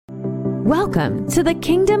Welcome to the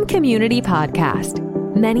Kingdom Community Podcast.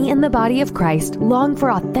 Many in the body of Christ long for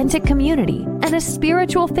authentic community and a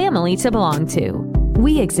spiritual family to belong to.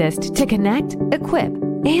 We exist to connect, equip,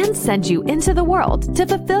 and send you into the world to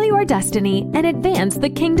fulfill your destiny and advance the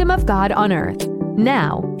kingdom of God on earth.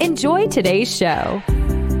 Now, enjoy today's show.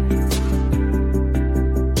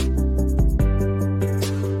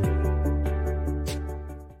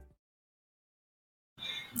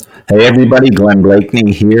 Hey everybody, Glenn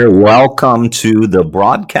Blakeney here. Welcome to the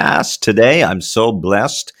broadcast today. I'm so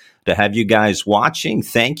blessed to have you guys watching.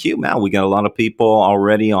 Thank you. Man, we got a lot of people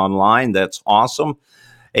already online. That's awesome.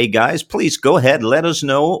 Hey guys, please go ahead. Let us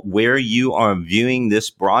know where you are viewing this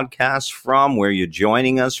broadcast from, where you're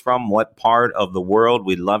joining us from, what part of the world.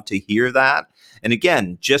 We'd love to hear that. And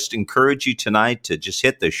again, just encourage you tonight to just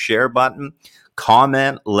hit the share button.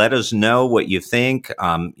 Comment, let us know what you think.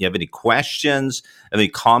 You have any questions, any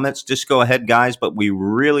comments, just go ahead, guys. But we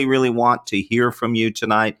really want to hear from you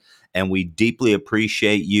tonight. And we deeply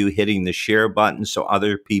appreciate you hitting the share button so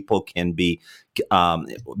other people can be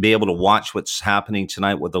able to watch what's happening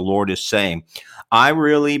tonight, what the Lord is saying. I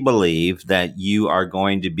really believe that you are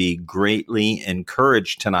going to be greatly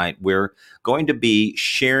encouraged tonight. We're going to be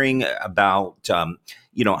sharing about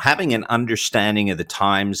having an understanding of the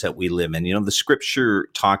times that we live in. The scripture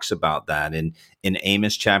talks about that in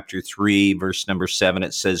Amos chapter 3, verse number 7.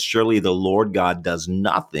 It says, "Surely the Lord God does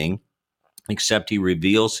nothing except he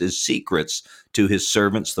reveals his secrets to his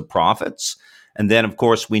servants, the prophets." And then, of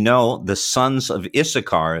course, we know the sons of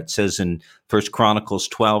Issachar, it says in 1 Chronicles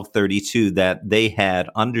 12:32, that they had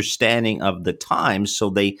understanding of the times, so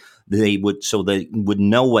they would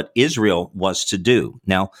know what Israel was to do.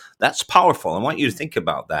 Now, that's powerful. I want you to think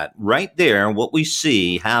about that. Right there, what we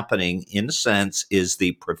see happening, in a sense, is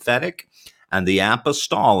the prophetic and the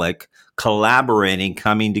apostolic collaborating,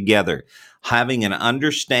 coming together, having an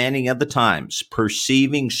understanding of the times,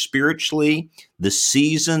 perceiving spiritually the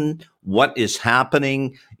season, what is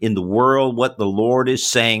happening in the world, what the Lord is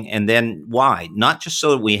saying, and then why? Not just so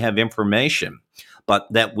that we have information,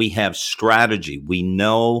 but that we have strategy. We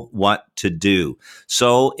know what to do.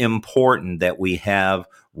 So important that we have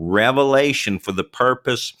revelation for the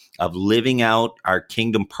purpose of living out our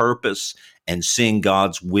kingdom purpose and seeing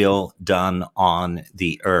God's will done on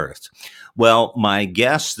the earth. Well, my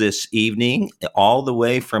guest this evening, all the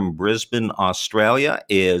way from Brisbane, Australia,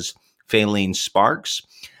 is Faylene Sparkes.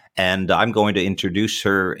 And I'm going to introduce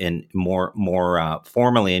her in more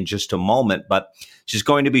formally in just a moment, but she's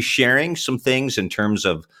going to be sharing some things in terms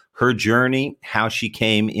of her journey, how she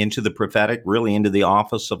came into the prophetic, really into the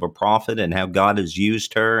office of a prophet, and how God has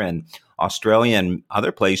used her in Australia and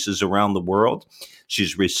other places around the world.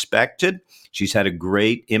 She's respected. She's had a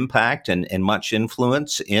great impact and much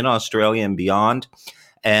influence in Australia and beyond.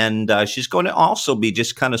 And she's going to also be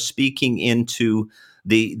just kind of speaking into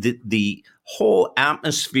the whole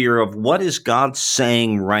atmosphere of what is God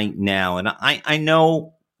saying right now. And I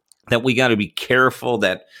know that we got to be careful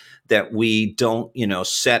that we don't,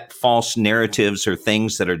 set false narratives or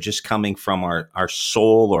things that are just coming from our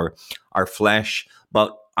soul or our flesh.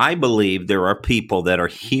 But I believe there are people that are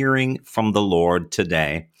hearing from the Lord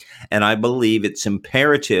today. And I believe it's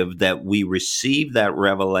imperative that we receive that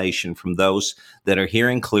revelation from those that are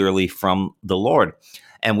hearing clearly from the Lord.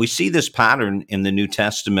 And we see this pattern in the New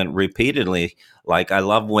Testament repeatedly. Like, I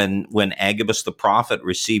love when Agabus the prophet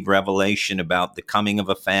received revelation about the coming of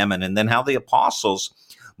a famine, and then how the apostles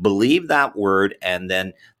believed that word, and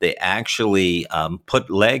then they actually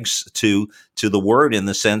put legs to the word, in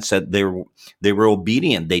the sense that they were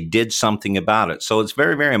obedient. They did something about it. So it's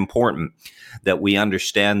very, very important that we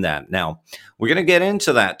understand that. Now, we're going to get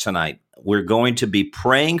into that tonight. We're going to be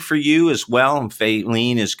praying for you as well, and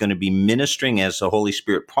Faylene is going to be ministering as the Holy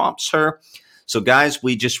Spirit prompts her. So, guys,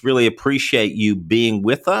 we just really appreciate you being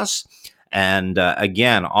with us. And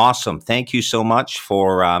again, awesome. Thank you so much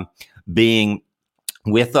for being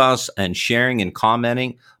with us and sharing and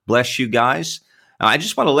commenting. Bless you guys. I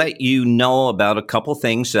just want to let you know about a couple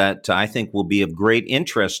things that I think will be of great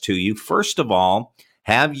interest to you. First of all,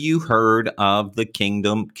 have you heard of the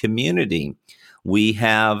Kingdom Community? We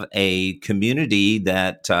have a community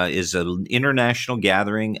that is an international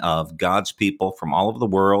gathering of God's people from all over the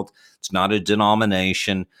world. It's not a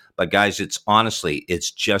denomination, but guys, it's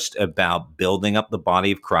just about building up the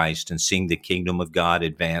body of Christ and seeing the kingdom of God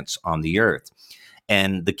advance on the earth.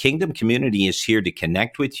 And the Kingdom Community is here to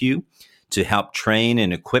connect with you, to help train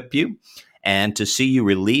and equip you, and to see you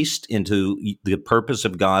released into the purpose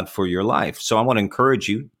of God for your life. So I want to encourage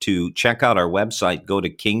you to check out our website. Go to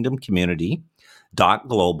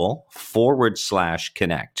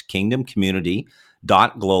kingdomcommunity.global/connect, kingdomcommunity.global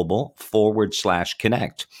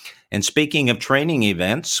global/connect. And speaking of training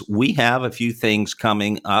events, we have a few things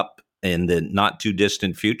coming up in the not too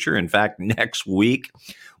distant future. In fact, next week,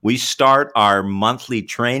 we start our monthly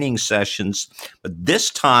training sessions. But this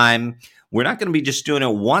time, we're not going to be just doing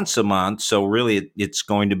it once a month. So really, it's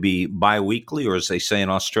going to be bi-weekly, or as they say in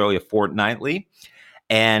Australia, fortnightly.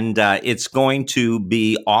 And it's going to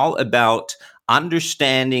be all about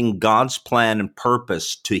understanding God's plan and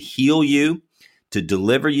purpose to heal you, to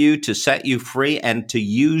deliver you, to set you free, and to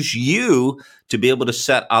use you to be able to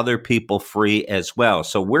set other people free as well.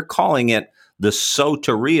 So we're calling it the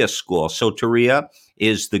Soteria School. Soteria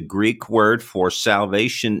is the Greek word for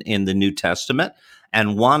salvation in the New Testament.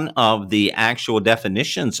 And one of the actual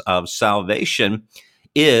definitions of salvation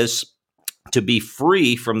is to be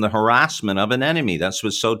free from the harassment of an enemy. That's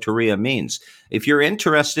what soteria means. If you're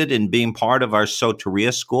interested in being part of our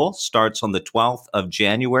Soteria School, starts on the 12th of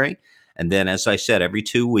January. And then, as I said, every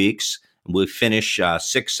 2 weeks, we finish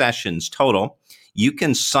 6 sessions total. You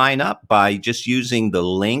can sign up by just using the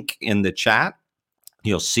link in the chat.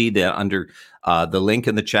 You'll see that under the link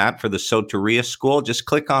in the chat for the Soteria School. Just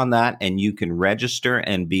click on that and you can register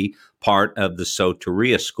and be part of the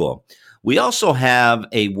Soteria School. We also have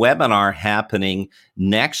a webinar happening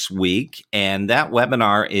next week, and that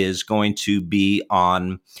webinar is going to be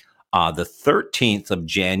on the 13th of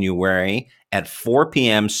January at 4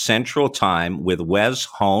 p.m. Central Time with Wes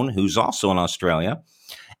Hone, who's also in Australia.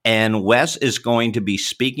 And Wes is going to be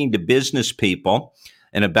speaking to business people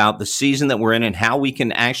and about the season that we're in and how we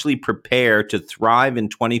can actually prepare to thrive in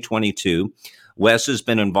 2022. Wes has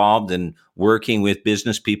been involved in working with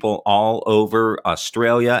business people all over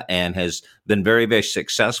Australia and has been very, very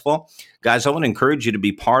successful. Guys, I want to encourage you to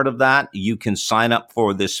be part of that. You can sign up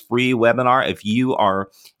for this free webinar if you are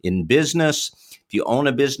in business. If you own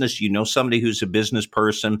a business, you know somebody who's a business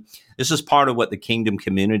person. This is part of what the Kingdom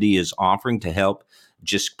community is offering to help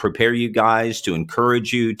just prepare you guys, to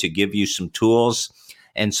encourage you, to give you some tools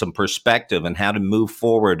and some perspective on how to move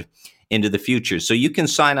forward into the future. So you can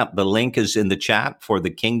sign up. The link is in the chat for the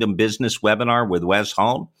Kingdom Business Webinar with Wes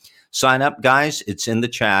Home. Sign up, guys. It's in the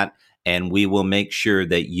chat, and we will make sure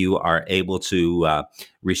that you are able to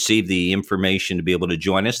receive the information to be able to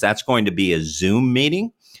join us. That's going to be a Zoom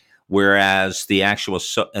meeting, whereas the actual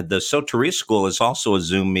the Soteria School is also a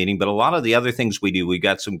Zoom meeting. But a lot of the other things we do, we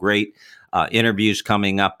got some great interviews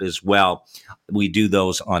coming up as well. We do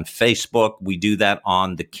those on Facebook. We do that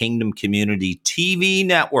on the Kingdom Community TV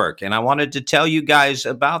network. And I wanted to tell you guys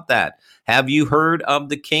about that. Have you heard of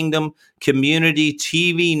the Kingdom Community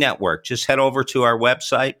TV network? Just head over to our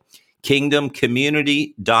website,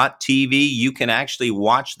 kingdomcommunity.tv. You can actually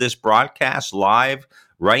watch this broadcast live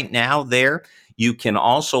right now there. You can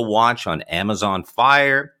also watch on Amazon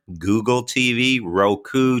Fire, Google TV,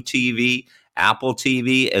 Roku TV, Apple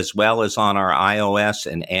TV, as well as on our iOS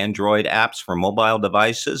and Android apps for mobile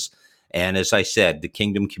devices. And as I said, the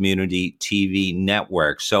Kingdom Community TV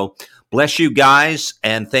network. So bless you guys,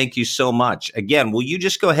 and thank you so much. Again, will you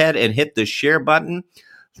just go ahead and hit the share button?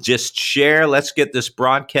 Just share. Let's get this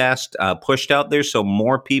broadcast pushed out there so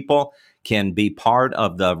more people can be part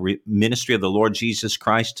of the ministry of the Lord Jesus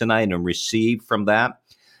Christ tonight and receive from that.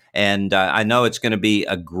 And I know it's going to be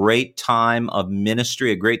a great time of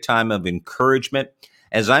ministry, a great time of encouragement.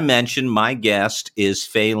 As I mentioned, my guest is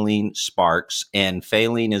Faylene Sparkes, and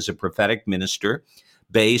Faylene is a prophetic minister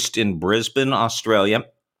based in Brisbane, Australia.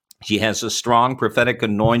 She has a strong prophetic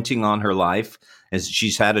anointing on her life, as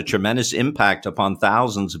she's had a tremendous impact upon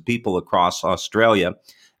thousands of people across Australia.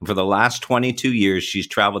 And for the last 22 years, she's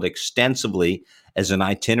traveled extensively as an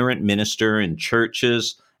itinerant minister in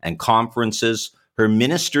churches and conferences. Her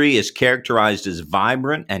ministry is characterized as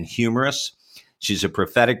vibrant and humorous. She's a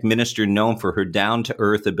prophetic minister known for her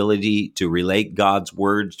down-to-earth ability to relate God's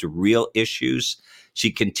words to real issues.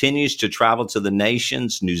 She continues to travel to the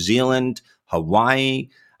nations, New Zealand, Hawaii.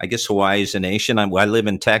 I guess Hawaii is a nation. I live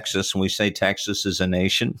in Texas, and we say Texas is a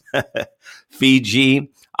nation.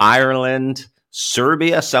 Fiji, Ireland,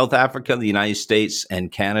 Serbia, South Africa, the United States,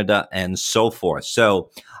 and Canada, and so forth. So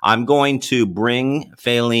I'm going to bring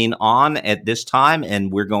Faylene on at this time,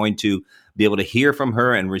 and we're going to be able to hear from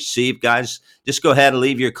her and receive. Guys, just go ahead and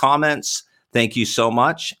leave your comments. Thank you so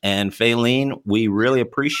much. And Faylene, we really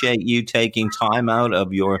appreciate you taking time out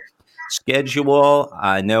of your schedule.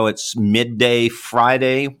 I know it's midday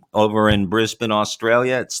Friday over in Brisbane,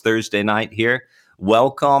 Australia. It's Thursday night here.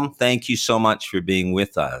 Welcome. Thank you so much for being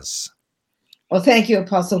with us. Well, thank you,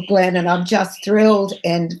 Apostle Glenn, and I'm just thrilled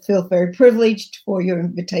and feel very privileged for your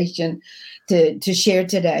invitation to share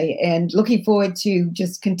today, and looking forward to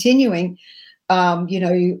just continuing,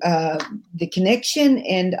 the connection.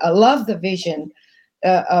 And I love the vision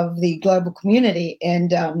of the global community.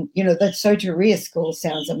 And, that Soteria School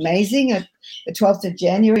sounds amazing at the 12th of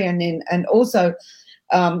January. And also,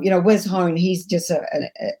 Wes Hone, he's just an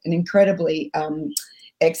incredibly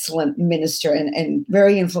excellent minister and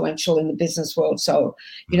very influential in the business world. So,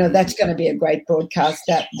 that's going to be a great broadcast,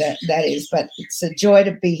 that is. But it's a joy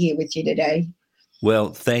to be here with you today. Well,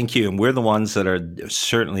 thank you. And we're the ones that are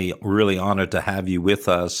certainly really honored to have you with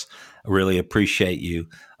us. I really appreciate you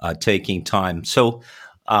taking time. So,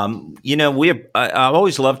 I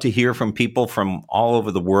always love to hear from people from all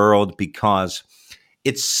over the world, because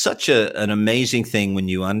it's such an amazing thing when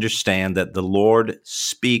you understand that the Lord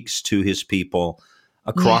speaks to his people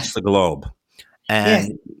across the globe.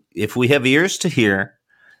 And if we have ears to hear,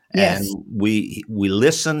 and we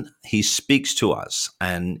listen, he speaks to us.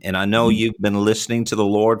 And I know you've been listening to the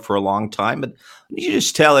Lord for a long time, but you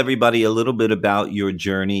just tell everybody a little bit about your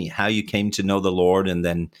journey, how you came to know the Lord, and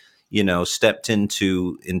then, stepped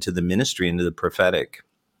into the ministry, into the prophetic.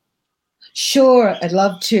 Sure, I'd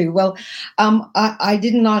love to. Well, I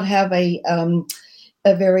did not have a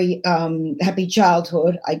very happy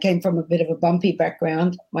childhood. I came from a bit of a bumpy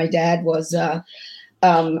background. My dad was a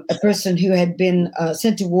person who had been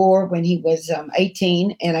sent to war when he was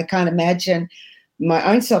 18, and I can't imagine my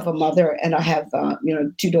own self a mother, and I have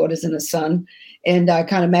 2 daughters and a son, and I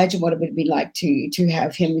can't imagine what it would be like to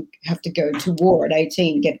have him have to go to war at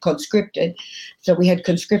 18, get conscripted. So we had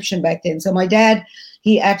conscription back then. So my dad,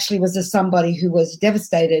 he actually was somebody who was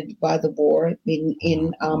devastated by the war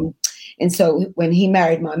and so when he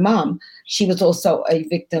married my mom, she was also a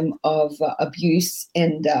victim of abuse,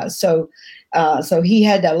 and so he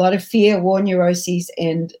had a lot of fear, war neuroses,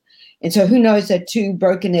 and so who knows that 2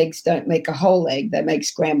 broken eggs don't make a whole egg, they make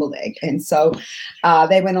scrambled egg. And so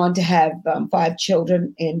they went on to have 5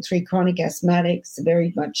 children and 3 chronic asthmatics,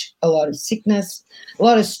 very much a lot of sickness, a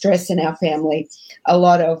lot of stress in our family, a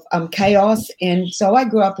lot of chaos. And so I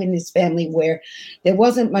grew up in this family where there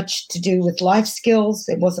wasn't much to do with life skills,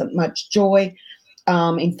 there wasn't much joy.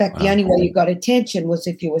 In fact, the only way you got attention was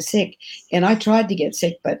if you were sick. And I tried to get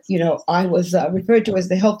sick, but, I was referred to as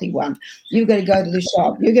the healthy one. You've got to go to the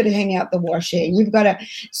shop. You've got to hang out the washing. You've got to.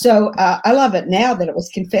 So I love it now that it was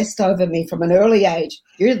confessed over me from an early age.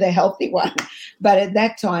 You're the healthy one. But at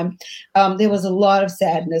that time, there was a lot of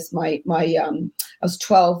sadness. I was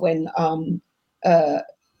 12 when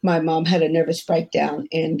my mom had a nervous breakdown,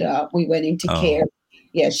 and we went into care.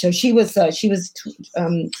 Yeah, so she was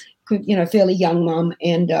fairly young mom,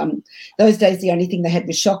 and those days the only thing they had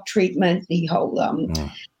was shock treatment. The whole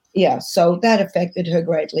so that affected her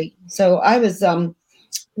greatly. So I was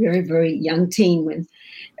very, very young teen when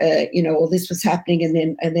all this was happening,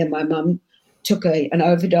 and then my mom took an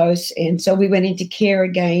overdose, and so we went into care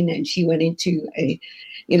again, and she went into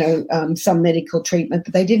some medical treatment,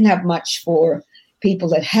 but they didn't have much for people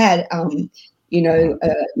that had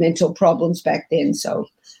mental problems back then. So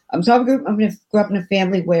I grew up in a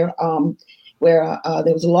family where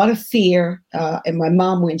there was a lot of fear, and my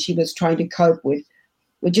mom, when she was trying to cope would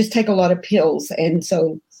just take a lot of pills, and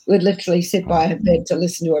so we'd literally sit by her bed to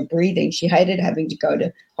listen to her breathing. She hated having to go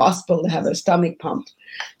to hospital to have her stomach pumped.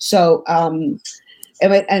 So and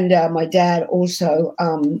my dad also,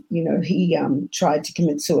 he tried to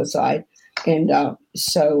commit suicide, and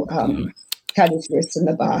cut his wrists in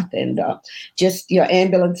the bath, and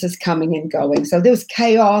ambulances coming and going. So there was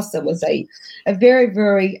chaos. There was a very,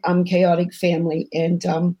 very chaotic family, and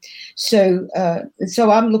so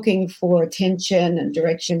I'm looking for attention and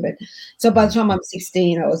direction. But so by the time I'm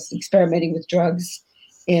 16, I was experimenting with drugs,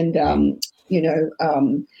 and by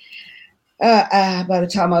the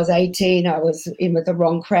time I was 18, I was in with the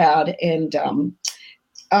wrong crowd, and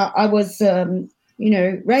I was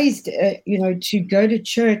raised to go to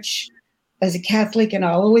church as a Catholic, and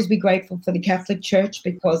I'll always be grateful for the Catholic Church,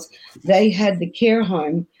 because they had the care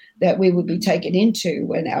home that we would be taken into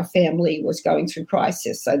when our family was going through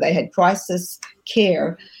crisis. So they had crisis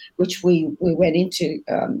care, which we went into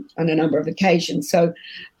on a number of occasions. So,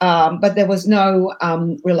 but there was no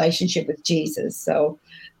relationship with Jesus. So,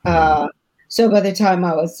 so by the time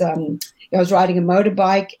I was riding a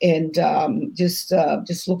motorbike and just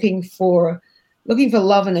looking for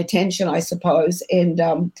love and attention, I suppose. And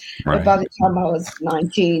but by the time I was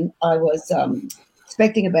 19, I was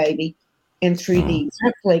expecting a baby. And through the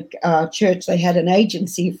Catholic Church, they had an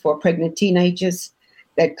agency for pregnant teenagers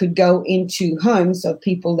that could go into homes of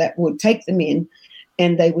people that would take them in,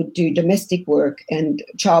 and they would do domestic work and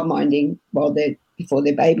childminding before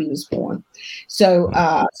their baby was born. So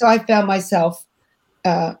I found myself.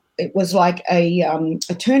 It was like a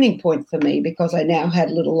turning point for me, because I now had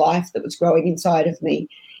a little life that was growing inside of me.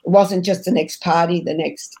 It wasn't just the next party, the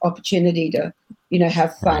next opportunity to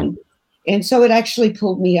have Right. fun. And so it actually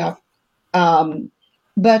pulled me up.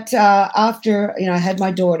 But after, I had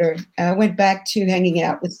my daughter, I went back to hanging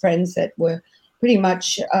out with friends that were pretty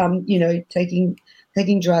much,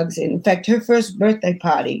 taking drugs. In fact, her first birthday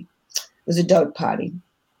party was a dope party.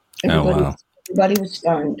 Oh, Everybody, wow. everybody was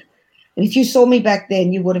stoned. And if you saw me back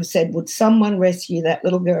then, you would have said, would someone rescue that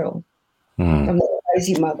little girl Mm. from the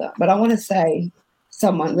crazy mother? But I want to say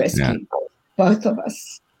someone Yeah. rescued both of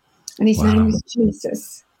us. And his name Wow. is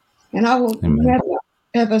Jesus. And I will Amen. never,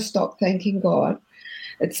 ever stop thanking God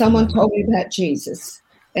that someone Amen. told me about Jesus.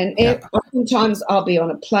 And Yeah. oftentimes I'll be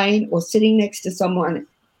on a plane or sitting next to someone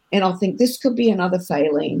and I'll think, this could be another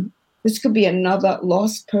Faylene. This could be another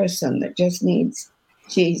lost person that just needs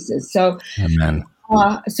Jesus. So Amen.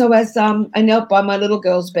 as I knelt by my little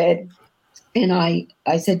girl's bed and I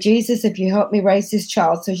said, Jesus, if you help me raise this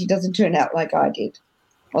child so she doesn't turn out like I did,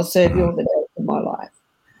 I'll serve you all the days of my life.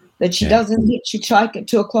 That she Yeah. doesn't hitchhike at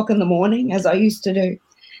 2:00 in the morning, as I used to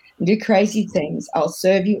do crazy things. I'll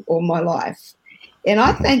serve you all my life. And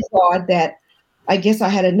I thank God that I guess I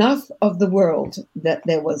had enough of the world that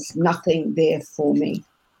there was nothing there for me.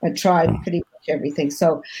 I tried pretty much everything.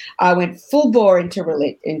 So I went full bore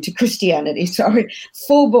into Christianity,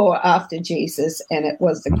 full bore after Jesus. And it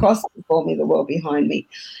was the cross before me, the world behind me.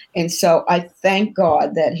 And so I thank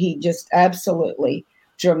God that he just absolutely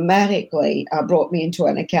dramatically brought me into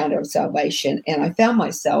an encounter of salvation. And I found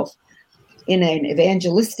myself in an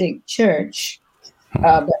evangelistic church,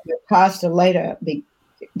 but the pastor later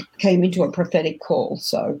came into a prophetic call.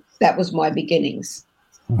 So that was my beginnings.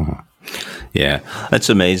 Yeah, that's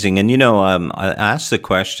amazing. And, I ask the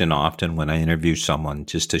question often when I interview someone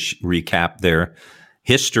just to recap their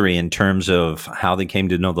history in terms of how they came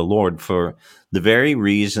to know the Lord for the very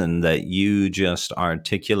reason that you just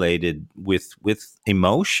articulated with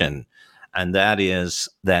emotion. And that is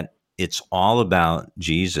that it's all about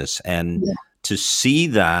Jesus. And Yeah. to see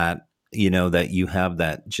that, that you have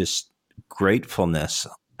that just gratefulness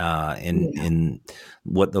Yeah. in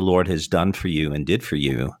what the Lord has done for you and did for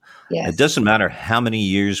you. It Yes. doesn't matter how many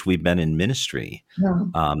years we've been in ministry. No.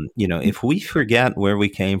 If we forget where we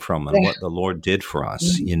came from and Yeah. what the Lord did for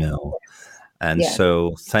us, Mhm. and Yeah.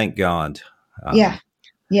 so thank God. Yeah.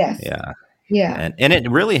 Yes. Yeah. Yeah. And it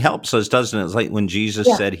really helps us, doesn't it? It's like when Jesus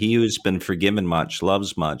Yeah. said, he who's been forgiven much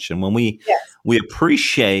loves much. And when we Yes.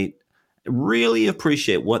 really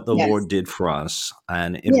appreciate what the Yes. Lord did for us,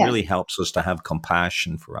 and it Yes. really helps us to have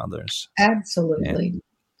compassion for others. Yeah. Absolutely.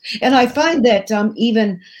 And I find that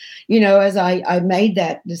even, as I made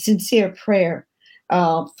that the sincere prayer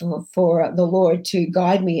for the Lord to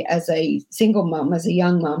guide me as a single mom, as a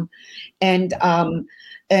young mom, and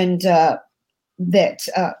that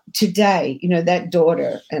today, that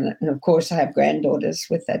daughter, and of course I have granddaughters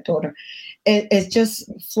with that daughter, is just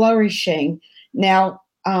flourishing. Now,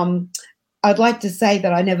 I'd like to say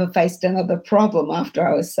that I never faced another problem after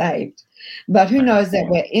I was saved. But who Right. knows that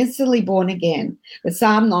we're instantly born again. The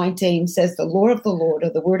Psalm 19 says, the law of the Lord, or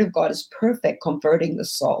the word of God, is perfect, comforting the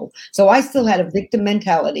soul. So I still had a victim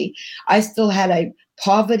mentality. I still had a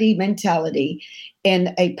poverty mentality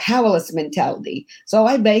and a powerless mentality. So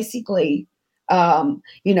I basically,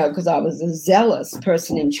 because I was a zealous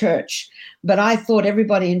person in church, but I thought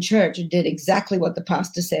everybody in church did exactly what the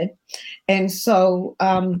pastor said. And so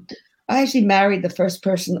I actually married the first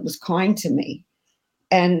person that was kind to me.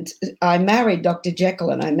 And I married Dr. Jekyll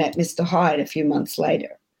and I met Mr. Hyde a few months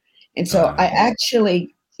later. And so I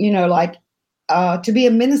actually, to be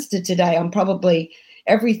a minister today, I'm probably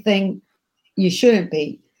everything you shouldn't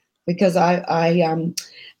be, because I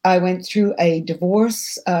went through a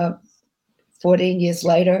divorce 14 years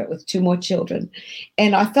later with 2 more children.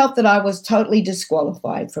 And I felt that I was totally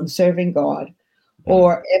disqualified from serving God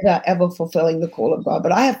or ever fulfilling the call of God.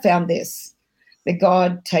 But I have found this, that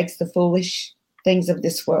God takes the foolish things of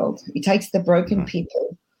this world. He takes the broken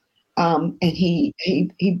people, and he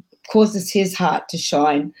causes his heart to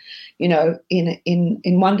shine, in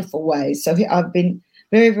wonderful ways. So I've been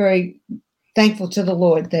very, very thankful to the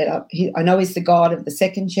Lord that I know he's the God of the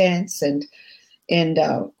second chance, and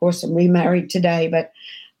of course I'm remarried today. But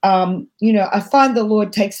I find the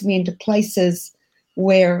Lord takes me into places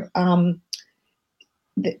where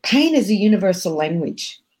pain is a universal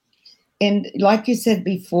language. And like you said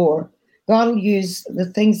before, God will use the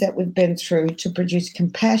things that we've been through to produce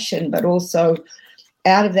compassion, but also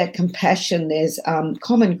out of that compassion, there's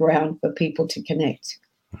common ground for people to connect.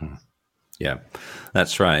 Yeah,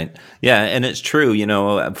 that's right. Yeah, and it's true,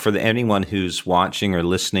 for anyone who's watching or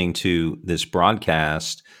listening to this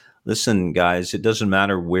broadcast, listen, guys, it doesn't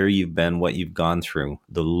matter where you've been, what you've gone through.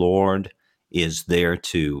 The Lord is there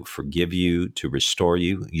to forgive you, to restore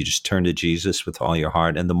you. You just turn to Jesus with all your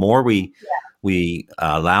heart. And the more we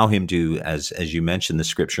allow him to, as you mentioned, the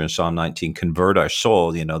scripture in Psalm 19, convert our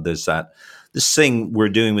soul. There's this thing we're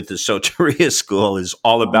doing with the Soteria School is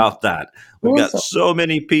all about that. We've got Also, so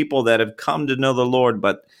many people that have come to know the Lord,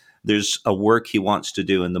 but there's a work he wants to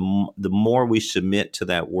do. And the more we submit to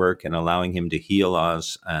that work and allowing him to heal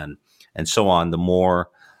us and so on, the more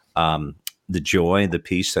the joy, the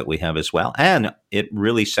peace that we have as well. And it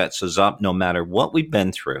really sets us up no matter what we've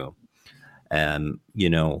been through and,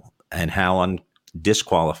 and how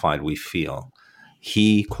disqualified we feel.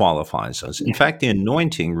 He qualifies us. In fact, the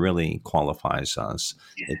anointing really qualifies us.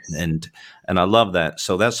 yes. And I love that.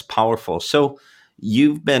 So that's powerful. So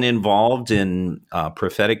you've been involved in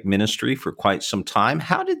prophetic ministry for quite some time.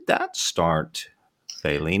 How did that start,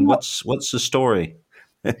 Faylene? Well, What's the story?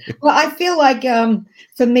 well, I feel like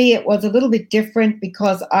for me it was a little bit different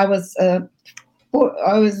because I was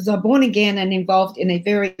born again and involved in a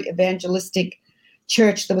very evangelistic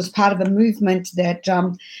church that was part of a movement that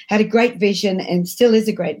had a great vision and still is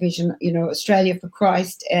a great vision, Australia for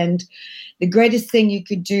Christ. And the greatest thing you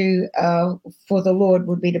could do for the Lord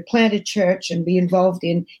would be to plant a church and be involved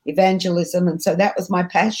in evangelism. And so that was my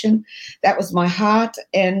passion. That was my heart.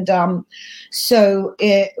 And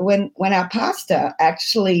when our pastor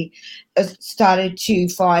actually started to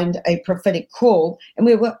find a prophetic call, and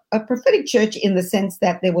we were a prophetic church in the sense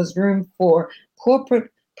that there was room for corporate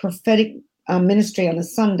prophetic ministry on a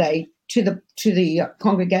Sunday to the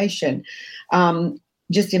congregation,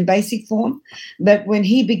 just in basic form. But when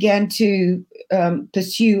he began to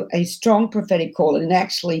pursue a strong prophetic call and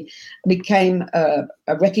actually became a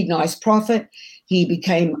recognized prophet, he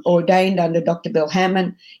became ordained under Dr. Bill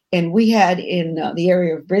Hammond. And we had in the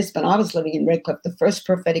area of Brisbane, I was living in Redcliffe, the first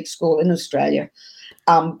prophetic school in Australia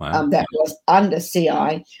that was under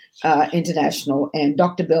CI International. And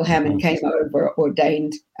Dr. Bill Hammond came over,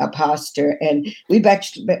 ordained our pastor, and we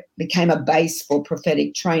actually became a base for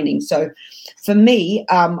prophetic training. So for me,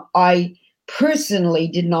 I personally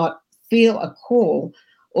did not feel a call,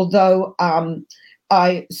 although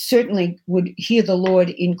I certainly would hear the Lord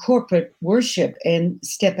in corporate worship and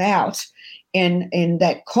step out, and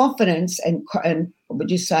that confidence and what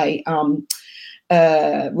would you say,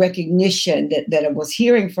 recognition that I was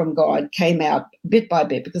hearing from God came out bit by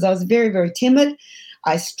bit, because I was very, very timid.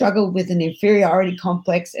 I struggled with an inferiority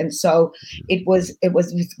complex, and so it was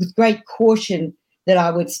with great caution that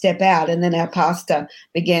I would step out. And then our pastor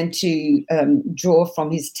began to draw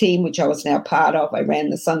from his team, which I was now part of. I ran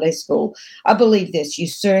the Sunday school. I believe this: you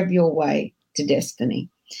serve your way to destiny,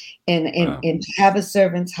 and to have a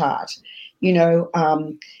servant's heart.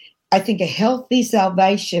 I think a healthy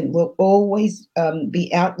salvation will always be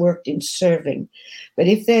outworked in serving. But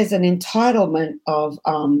if there's an entitlement of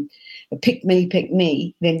pick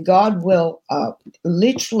me, then God will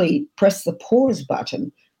literally press the pause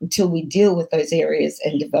button until we deal with those areas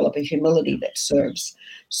and develop a humility that serves.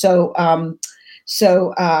 So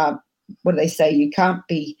what do they say? You can't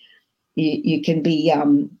be, you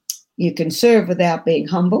can serve without being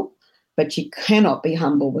humble, but you cannot be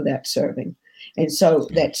humble without serving. And so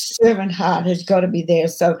that servant heart has got to be there.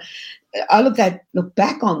 So I look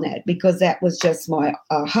back on that, because that was just my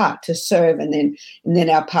heart to serve. And then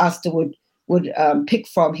our pastor would pick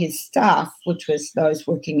from his staff, which was those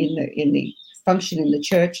working in the function in the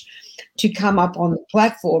church, to come up on the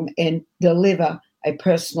platform and deliver a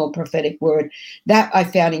personal prophetic word. That I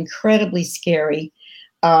found incredibly scary.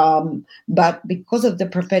 But because of the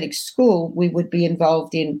prophetic school, we would be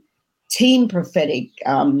involved in team prophetic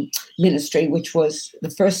ministry, which was the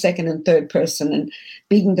first, second, and third person. And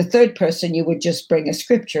being the third person, you would just bring a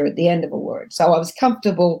scripture at the end of a word. So I was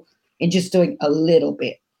comfortable in just doing a little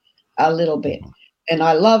bit. And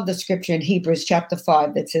I love the scripture in Hebrews chapter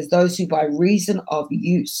 5 that says, those who by reason of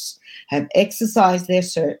use have exercised their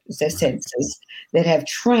senses, that have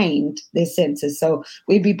trained their senses. So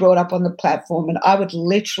we'd be brought up on the platform, and I would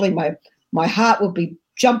literally, my heart would be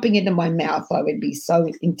jumping into my mouth. I would be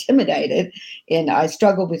so intimidated, and I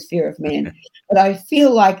struggle with fear of man. But I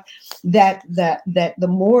feel like that the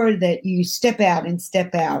more that you step out,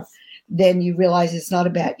 then you realize it's not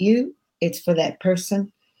about you, it's for that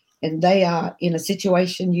person. And they are in a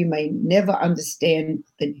situation you may never understand,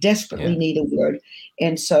 that desperately need a word.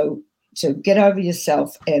 And so get over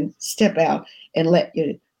yourself and step out and let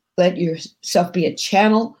yourself be a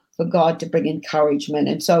channel for God to bring encouragement.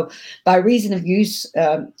 And so by reason of use,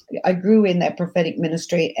 I grew in that prophetic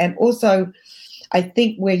ministry. And also I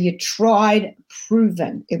think where you tried,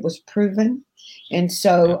 proven, it was proven. And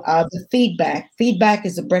so the feedback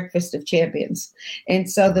is a breakfast of champions. And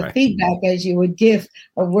so the Right. feedback, as you would give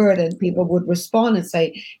a word and people would respond and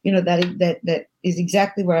say, that is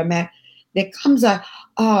exactly where I'm at. There comes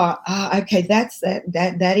okay,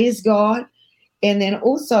 that is God. And then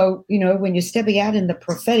also, when you're stepping out in the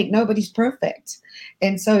prophetic, nobody's perfect.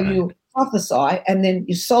 And so Right. you prophesy and then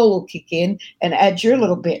your soul will kick in and add your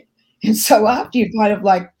little bit. And so after you kind of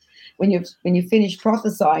like, when you finish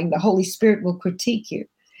prophesying, the Holy Spirit will critique you.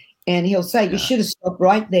 And he'll say, you Yeah. should have stopped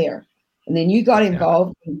right there. And then you got Yeah.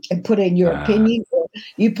 involved and put in your opinion. Or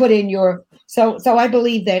you put in your, so I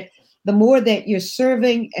believe that the more that you're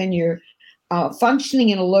serving and you're functioning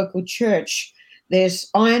in a local church, there's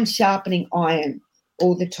iron sharpening iron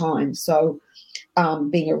all the time. So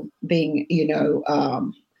being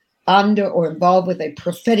under or involved with a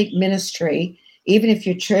prophetic ministry, even if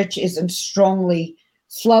your church isn't strongly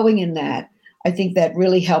flowing in that, I think that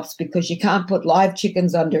really helps, because you can't put live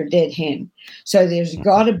chickens under a dead hen. So there's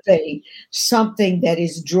got to be something that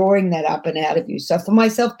is drawing that up and out of you. So for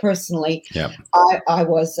myself personally, Yeah. I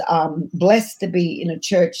was blessed to be in a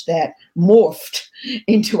church that morphed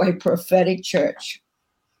into a prophetic church.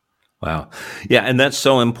 Wow. Yeah, and that's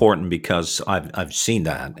so important because I've seen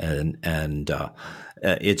that, and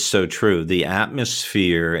it's so true. The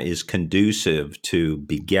atmosphere is conducive to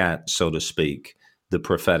beget, so to speak, the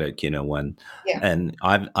prophetic. Yeah. And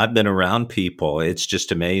I've been around people. It's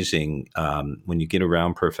just amazing when you get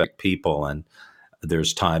around prophetic people, and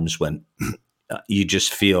there's times when you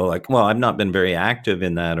just feel like, well, I've not been very active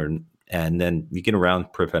in that, and then you get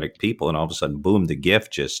around prophetic people, and all of a sudden, boom, the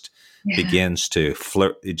gift just begins to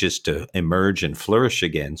just to emerge and flourish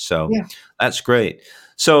again. So Yeah. that's great.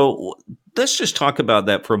 So let's just talk about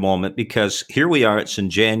that for a moment, because here we are. It's in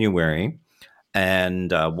January,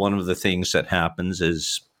 and one of the things that happens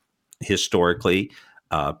is historically,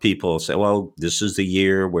 people say, "Well, this is the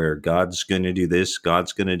year where God's going to do this,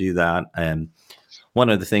 God's going to do that," and one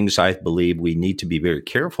of the things I believe we need to be very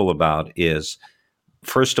careful about is,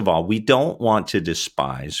 first of all, we don't want to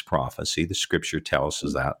despise prophecy. The scripture tells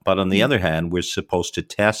us that. But on the other hand, we're supposed to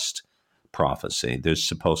test prophecy. There's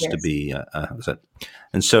supposed to Yes. be,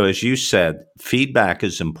 and so as you said, feedback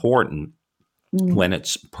is important when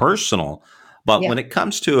it's personal. But Yeah. when it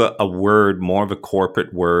comes to a word, more of a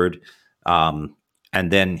corporate word, and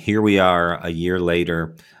then here we are a year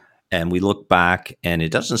later, and we look back, and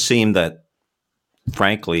it doesn't seem that,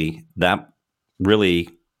 frankly, that really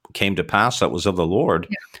came to pass. That was of the Lord.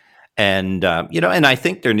 And and I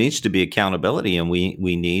think there needs to be accountability, and we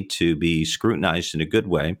need to be scrutinized in a good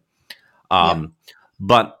way. Yeah.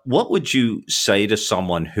 But what would you say to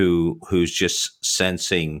someone who's just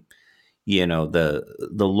sensing, the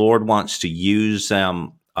Lord wants to use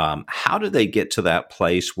them? How do they get to that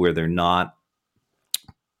place where they're not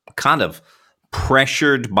kind of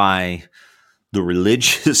pressured by the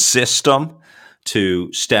religious system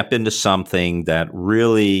to step into something that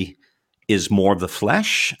really is more of the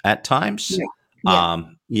flesh at times? Yeah.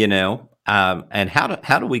 Yeah. And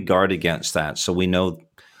how do we guard against that so we know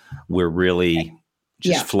we're really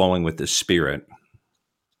just Yeah. flowing with the Spirit?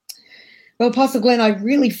 Well, Apostle Glenn, I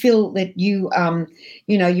really feel that you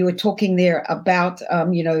were talking there about,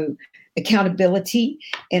 accountability,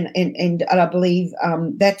 and I believe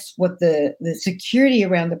that's what the security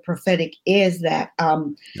around the prophetic is, that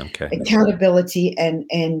Okay. accountability and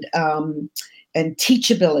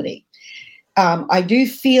teachability. I do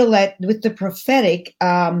feel that with the prophetic,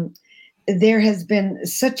 there has been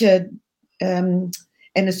such a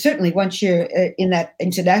and certainly once you're in that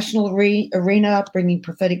international arena, bringing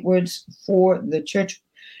prophetic words for the church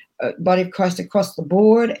body of Christ across the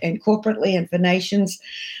board and corporately and for nations,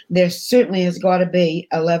 there certainly has got to be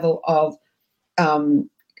a level of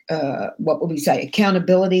what would we say,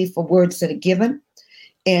 accountability for words that are given.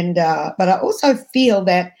 And but I also feel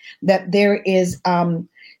that there is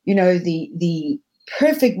the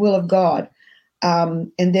perfect will of God,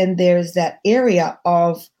 and then there's that area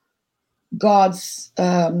of God's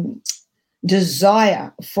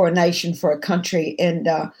desire for a nation, for a country. And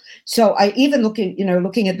so I even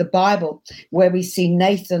looking at the Bible, where we see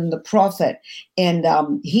Nathan the prophet, and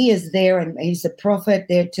he is there, and he's the prophet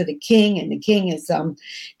there to the king, and the king is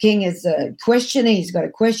questioning. He's got a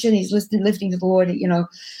question. He's lifting to the Lord.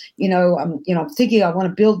 I'm thinking, I want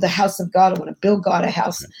to build the house of God. I want to build God a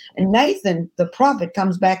house. And Nathan the prophet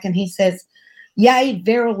comes back and he says, "Yea,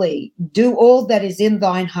 verily, do all that is in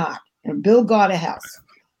thine heart, and build God a house."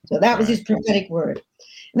 So that was his prophetic word.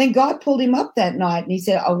 And then God pulled him up that night and he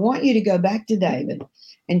said, "I want you to go back to David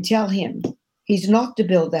and tell him he's not to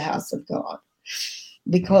build the house of God,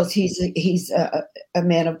 because he's a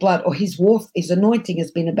man of blood, or his anointing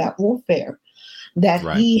has been about warfare. That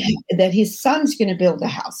Right. that his son's going to build a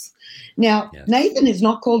house. Now, Yes. Nathan is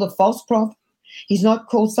not called a false prophet. He's not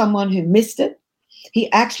called someone who missed it.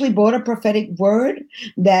 He actually brought a prophetic word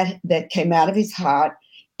that came out of his heart.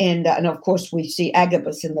 And of course, we see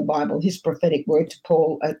Agabus in the Bible, his prophetic word to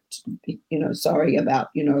Paul, sorry about,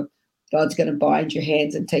 God's going to bind your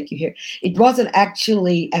hands and take you here. It wasn't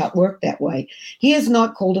actually outworked that way. He is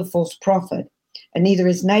not called a false prophet, and neither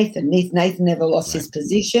is Nathan. Nathan never lost his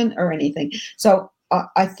position or anything. So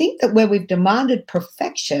I think that where we've demanded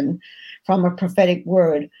perfection from a prophetic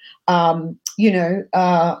word, look,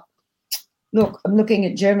 I'm looking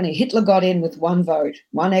at Germany. Hitler got in with one vote,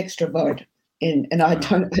 one extra vote, and I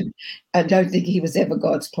don't think he was ever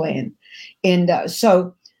God's plan. And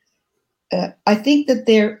so I think that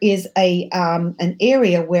there is an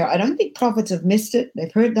area where I don't think prophets have missed it.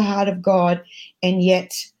 They've heard the heart of God, and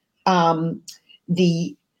yet the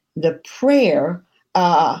prayer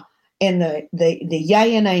and the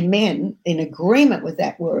yea and amen in agreement with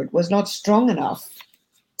that word was not strong enough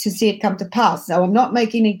to see it come to pass. Now, I'm not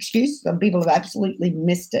making an excuse. Some people have absolutely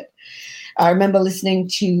missed it. I remember listening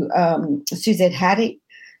to Suzette Hattie,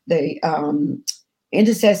 the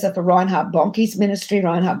intercessor for Reinhard Bonnke's ministry,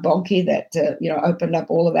 Reinhard Bonnke, that opened up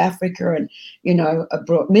all of Africa and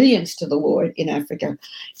brought millions to the Lord in Africa.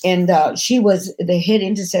 And she was the head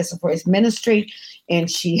intercessor for his ministry, and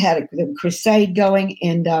she had a crusade going,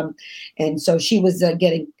 and so she was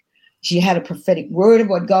she had a prophetic word of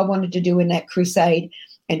what God wanted to do in that crusade,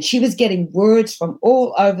 and she was getting words from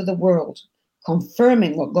all over the world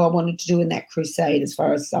confirming what God wanted to do in that crusade as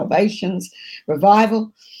far as salvations,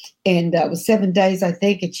 revival. And it was 7 days, I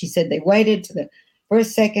think. And she said they waited to the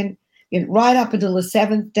first, second, right up until the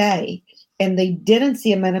seventh day, and they didn't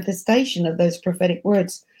see a manifestation of those prophetic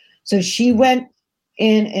words. So she went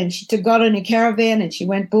in and she took God in a caravan and she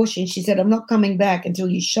went bush, and she said, I'm not coming back until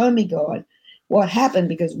you show me, God, what happened,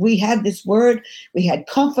 because we had this word, we had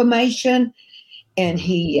confirmation. And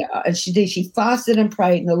she fasted and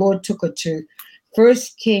prayed, and the Lord took her to 1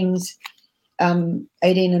 Kings 18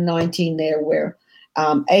 and 19 there, where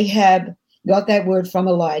Ahab got that word from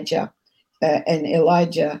Elijah, and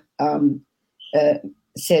Elijah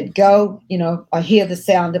said, go, I hear the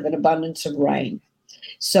sound of an abundance of rain.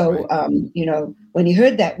 So, when he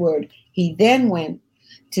heard that word, he then went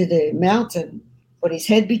to the mountain, put his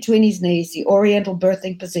head between his knees, the oriental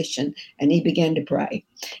birthing position, and he began to pray.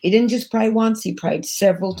 He didn't just pray once, he prayed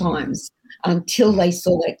several times until they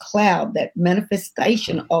saw that cloud, that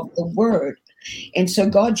manifestation of the word. And so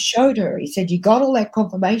God showed her, he said, you got all that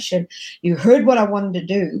confirmation, you heard what I wanted to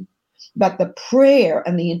do, but the prayer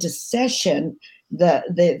and the intercession, the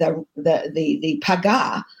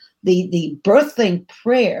paga, the birthing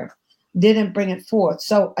prayer didn't bring it forth.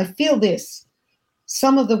 So I feel this,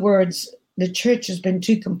 some of the words the church has been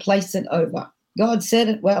too complacent over. God said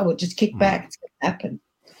it, well, we'll just kick back, it's going to happen.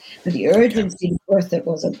 But the urgency and worth it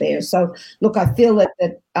wasn't there. So look, I feel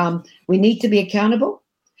that we need to be accountable.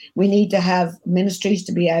 We need to have ministries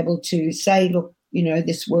to be able to say, look,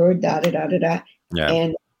 this word,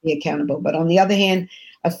 and be accountable. But on the other hand,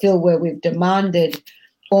 I feel where we've demanded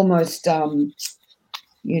almost,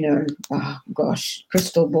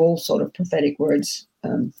 crystal ball sort of prophetic words.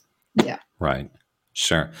 Right.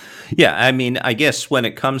 Sure. Yeah. I mean, I guess when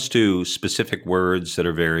it comes to specific words that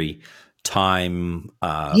are very time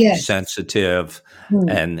sensitive,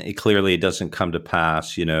 and it clearly doesn't come to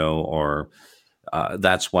pass, or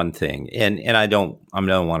that's one thing. And I don't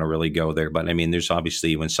want to really go there, but I mean, there's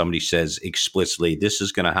obviously when somebody says explicitly, this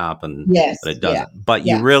is going to happen, but it doesn't. Yeah, but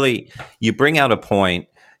you bring out a point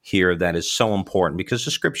here that is so important, because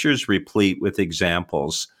the scripture is replete with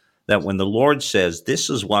examples that when the Lord says, this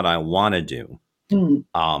is what I want to do,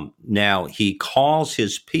 now he calls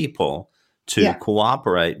his people to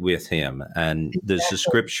cooperate with him. And there's a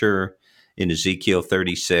scripture in Ezekiel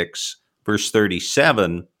 36, verse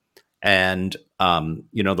 37. And,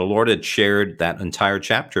 the Lord had shared that entire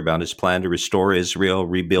chapter about his plan to restore Israel,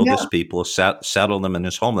 rebuild his people, settle them in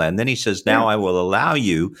his homeland. And then he says, now I will allow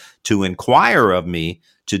you to inquire of me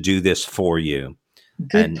to do this for you.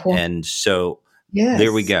 Good point. And so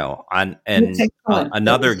there we go.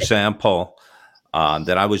 Another example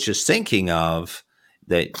that I was just thinking of,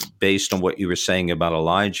 that based on what you were saying about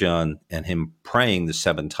Elijah and him praying the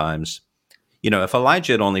 7 times, if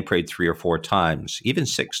Elijah had only prayed 3 or 4 times, even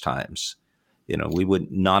 6 times, we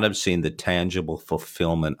would not have seen the tangible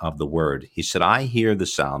fulfillment of the word. He said, I hear the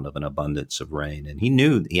sound of an abundance of rain. And he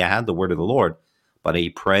knew he had the word of the Lord, but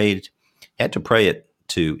he had to pray it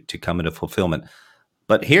to come into fulfillment.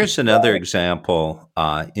 But here's another example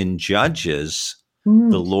in Judges The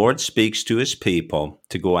Mm. Lord speaks to his people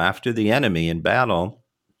to go after the enemy in battle,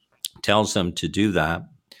 tells them to do that.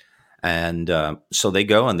 And so they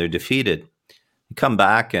go and they're defeated. They come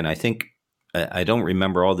back, and I think, I don't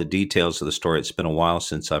remember all the details of the story. It's been a while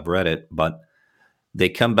since I've read it, but they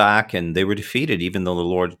come back and they were defeated, even though the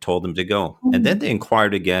Lord told them to go. And then Mm. they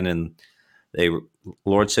inquired again, and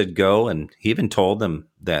Lord said, go. And he even told them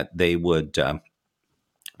that they'd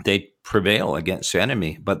prevail against the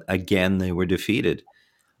enemy. But again, they were defeated.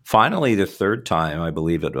 Finally, the third time, I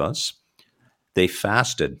believe it was, they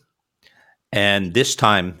fasted. And this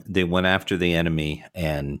time they went after the enemy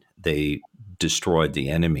and they destroyed the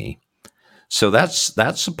enemy. So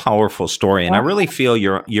that's a powerful story, and I Wow. really feel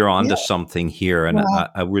you're Yeah. onto something here, and Wow.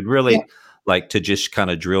 I would Yeah. really like to just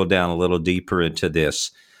kind of drill down a little deeper into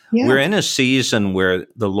this. We're Yeah. in a season where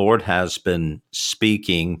the Lord has been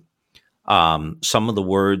speaking some of the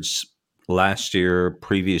words last year,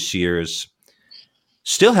 previous years,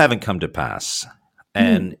 still haven't come to pass.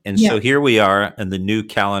 Mm. And Yeah. so here we are in the new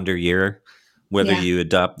calendar year, whether Yeah. you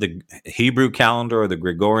adopt the Hebrew calendar or the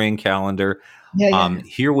Gregorian calendar. Yeah. Yeah.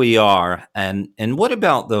 Here we are. And what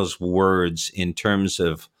about those words in terms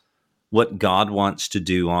of what God wants to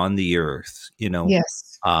do on the earth?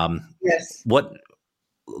 Yes. Um, Yes. what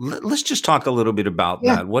let's just talk a little bit about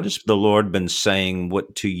Yeah. that. What has the Lord been saying?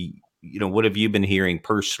 What have you been hearing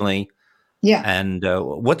personally? Yeah. And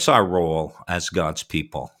what's our role as God's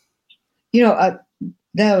people? You know,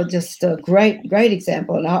 that was just a great, great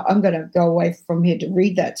example. And I'm going to go away from here to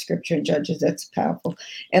read that scripture in Judges. That's powerful.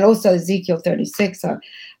 And also Ezekiel 36,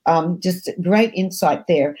 just great insight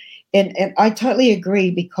there. And I totally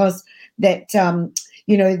agree, because that,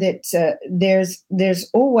 there's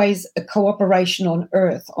always a cooperation on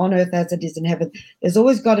earth as it is in heaven. There's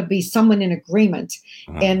always got to be someone in agreement.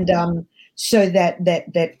 And, so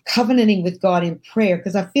that covenanting with God in prayer,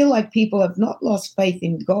 because I feel like people have not lost faith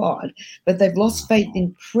in God, but they've lost faith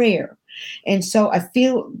in prayer. And so I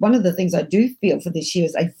feel one of the things I do feel for this year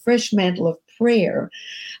is a fresh mantle of prayer,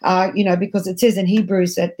 because it says in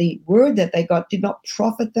Hebrews that the word that they got did not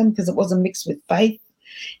profit them because it wasn't mixed with faith.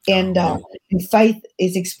 And, and faith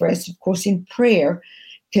is expressed, of course, in prayer,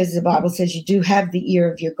 because the Bible says you do have the ear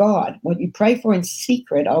of your God. What you pray for in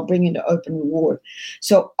secret, I'll bring into open reward.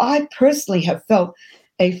 So I personally have felt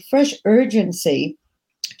a fresh urgency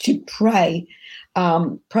to pray,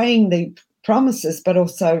 praying the promises, but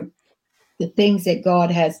also the things that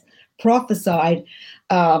God has prophesied,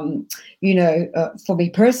 for me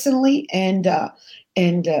personally, and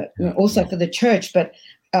also for the church. But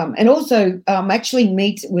and also actually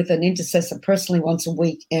meet with an intercessor personally once a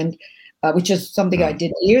week, and which is something I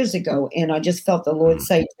did years ago, and I just felt the Lord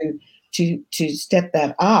say to step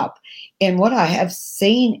that up. And what I have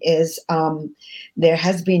seen is there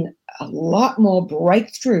has been a lot more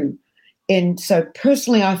breakthrough, and so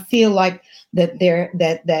personally, I feel like that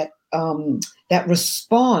that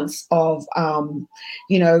response of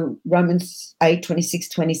Romans 8, 26,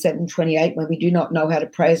 27, 28, when we do not know how to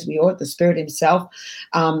pray as we ought, the Spirit himself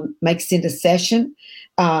makes intercession.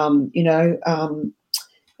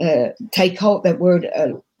 Take hold, that word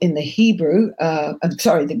in the Hebrew,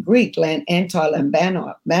 the Greek,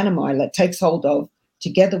 anti-lambanamai, that takes hold of,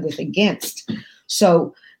 together with, against.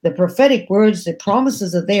 So the prophetic words, the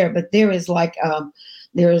promises are there, but there is like a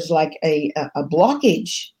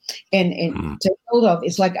blockage, and take hold of,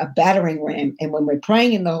 it's like a battering ram. And when we're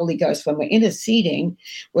praying in the Holy Ghost, when we're interceding,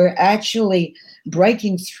 we're actually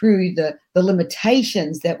breaking through the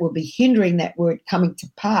limitations that will be hindering that word coming to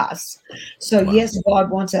pass. So yes,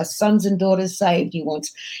 God wants our sons and daughters saved. He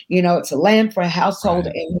wants, it's a lamb for a household,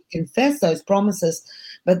 and we confess those promises,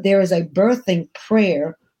 but there is a birthing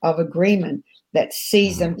prayer of agreement that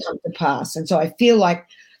sees them come to pass. And so I feel like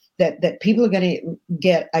that people are going to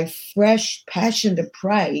get a fresh passion to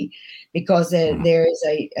pray, because there is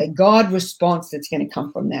a God response that's going to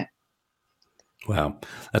come from that. Wow,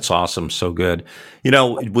 that's awesome. So good.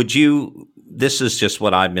 This is just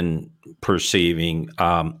what I've been perceiving.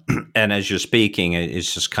 And as you're speaking,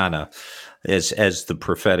 it's just kind of, as the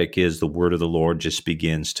prophetic is, the word of the Lord just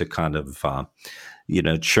begins to kind of,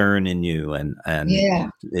 churn in you, and Yeah.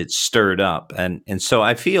 it's stirred up. And so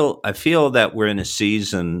I feel that we're in a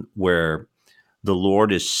season where the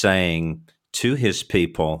Lord is saying to his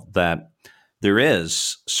people that there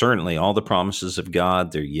is certainly all the promises of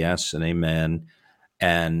God. They're yes and amen.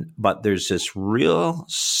 But there's this real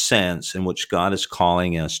sense in which God is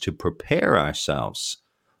calling us to prepare ourselves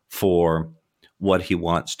for what he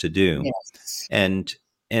wants to do. Yes. And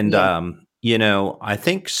Yeah. I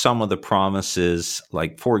think some of the promises,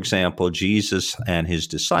 like, for example, Jesus and his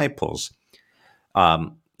disciples,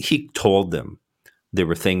 he told them there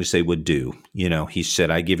were things they would do. He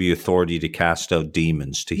said, I give you authority to cast out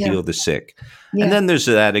demons, to Yeah. heal the sick. Yeah. And then there's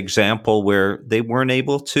that example where they weren't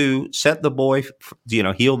able to set the boy,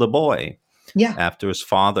 heal the boy Yeah. after his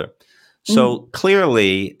father. So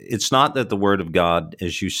clearly, it's not that the word of God,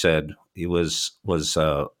 as you said, it was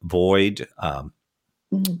void,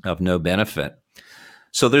 of no benefit.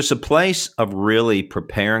 So there's a place of really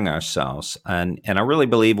preparing ourselves. And I really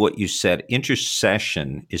believe what you said,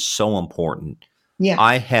 intercession is so important. Yeah.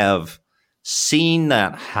 I have seen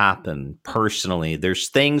that happen personally. There's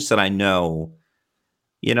things that I know,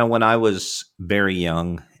 when I was very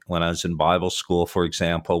young, when I was in Bible school, for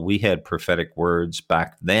example, we had prophetic words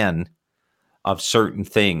back then of certain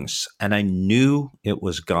things, and I knew it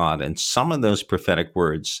was God. And some of those prophetic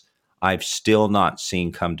words I've still not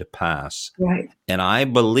seen come to pass. Right. And I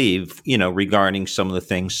believe, regarding some of the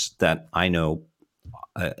things that I know,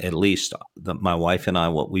 at least my wife and I,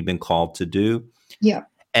 what we've been called to do. Yeah.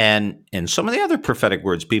 And some of the other prophetic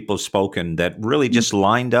words people have spoken that really just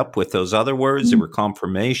lined up with those other words. There were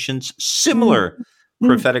confirmations, similar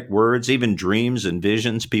prophetic words, even dreams and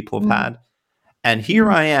visions people have had. And here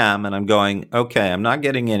I am, and I'm going, okay, I'm not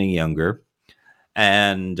getting any younger.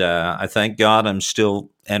 And I thank God I'm still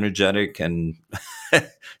energetic, and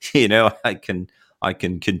I can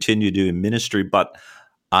continue doing ministry. But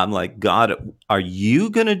I'm like, God, are you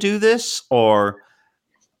going to do this, or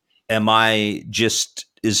am I just?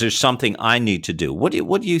 Is there something I need to do? What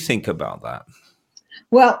do you think about that?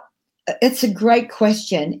 Well, it's a great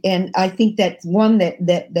question, and I think that's one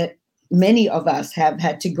that many of us have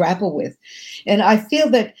had to grapple with. And I feel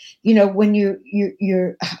that when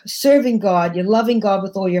you're serving God, you're loving God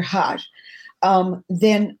with all your heart,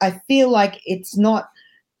 then I feel like it's not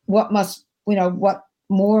what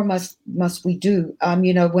more must we do?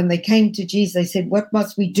 When they came to Jesus, they said, what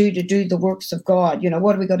must we do to do the works of God?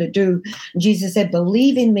 What do we got to do? And Jesus said,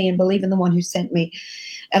 believe in me and believe in the one who sent me.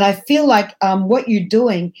 And I feel like what you're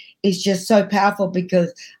doing is just so powerful,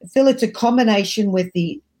 because I feel it's a combination with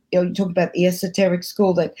the, you talk about the esoteric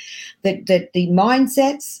school, that the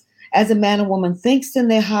mindsets, as a man or woman thinks in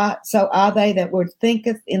their heart, so are they. That word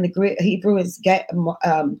thinketh in the Hebrew is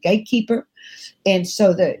gatekeeper. And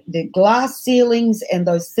so the glass ceilings and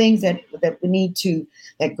those things that we need to,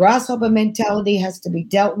 that grasshopper mentality has to be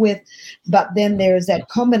dealt with. But then there's that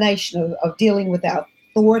combination of dealing with our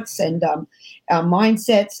thoughts and our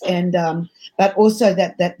mindsets, and but also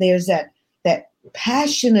that there's that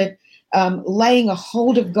passionate laying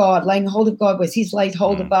hold of God where he's laid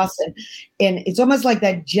hold of us. And it's almost like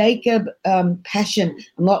that Jacob passion.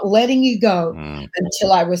 I'm not letting you go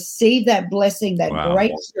until I receive that blessing, that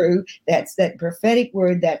breakthrough, that's that prophetic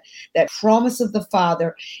word, that promise of the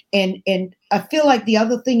Father. And I feel like the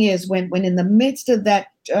other thing is when in the midst of that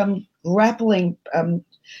grappling,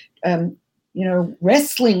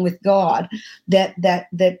 wrestling with God, that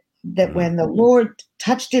when the Lord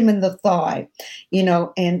touched him in the thigh,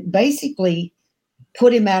 and basically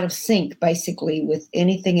put him out of sync, basically, with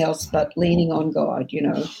anything else but leaning on God.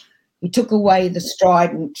 He took away the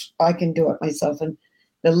strident, I can do it myself, and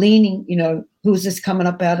the leaning, who's this coming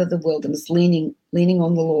up out of the wilderness, leaning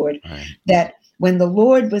on the Lord. Right. That when the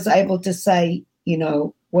Lord was able to say,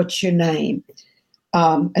 what's your name?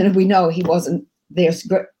 And we know he wasn't there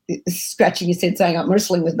scratching his head saying, I'm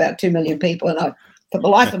wrestling with about 2 million people, and for the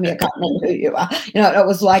life of me, I can't remember who you are.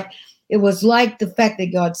 It was like the fact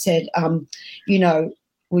that God said,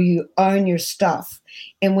 will you own your stuff?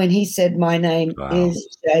 And when he said, my name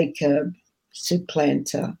is Jacob,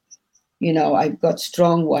 supplanter, I've got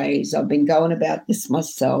strong ways. I've been going about this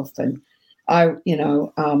myself. And I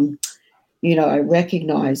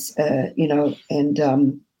recognize, like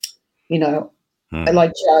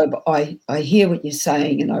Job, I hear what you're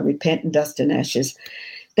saying, and I repent in dust and ashes.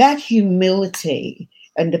 That humility,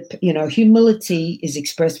 and humility is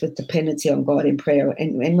expressed with dependency on God in prayer.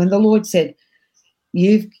 And when the Lord said,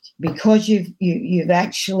 you've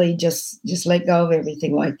actually just let go of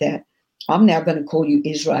everything like that, I'm now going to call you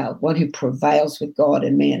Israel, one who prevails with God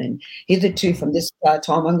and man. And hitherto from this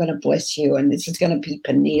time, I'm going to bless you, and this is going to be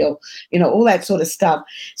Peniel, all that sort of stuff.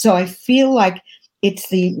 So I feel like it's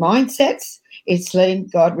the mindsets. It's letting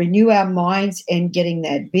God renew our minds and getting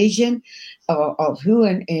that vision of who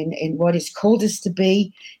and what He's called us to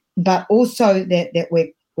be, but also that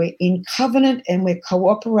we're in covenant and we're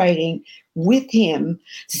cooperating with Him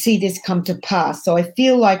to see this come to pass. So I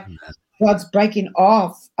feel like God's breaking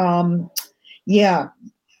off. I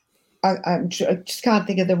just can't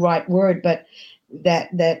think of the right word, but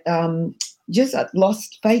that just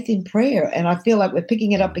lost faith in prayer. And I feel like we're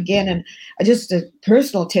picking it up again. And just a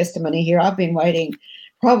personal testimony here, I've been waiting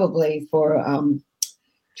probably for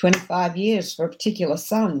 25 years for a particular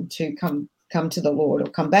son to come to the Lord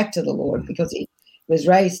or come back to the Lord because he was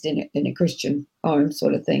raised in a Christian home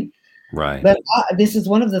sort of thing. Right. But this is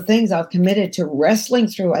one of the things I've committed to wrestling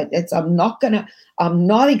through. I'm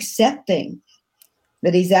not accepting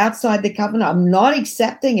that he's outside the covenant. I'm not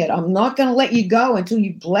accepting it. I'm not going to let you go until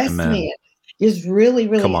you bless Amen. me. Just really,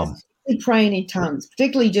 really Come on. praying in tongues,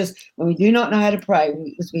 particularly just when we do not know how to pray,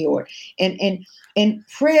 as we ought. And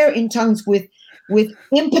prayer in tongues with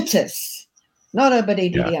impetus, not a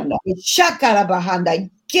badidiyanda, shakarabahanda,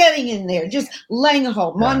 getting in there, just laying a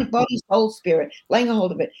hold, mind, body, soul, spirit, laying a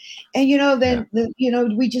hold of it. And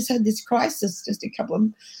then we just had this crisis just a couple of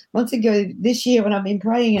months ago this year when I've been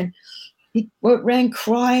praying, and he ran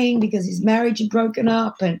crying because his marriage had broken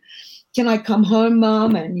up, and can I come home,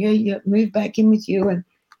 Mom? And you move back in with you. And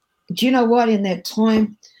do you know what? In that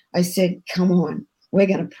time, I said, come on, we're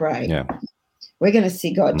going to pray. Yeah. We're going to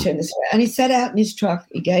see God turn this way. And he sat out in his truck.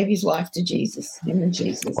 He gave his life to Jesus, him and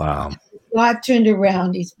Jesus. Wow. His life turned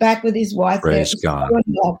around. He's back with his wife. Praise God.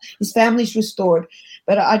 His family's restored.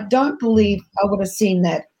 But I don't believe I would have seen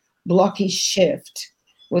that blocky shift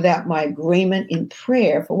without my agreement in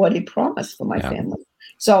prayer for what he promised for my family.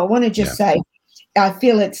 So I want to just say, I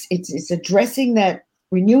feel it's addressing that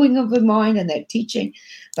renewing of the mind and that teaching,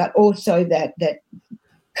 but also that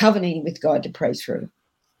covenanting with God to pray through.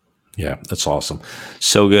 Yeah, that's awesome.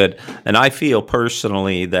 So good. And I feel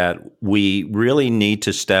personally that we really need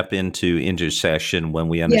to step into intercession when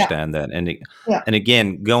we understand that. And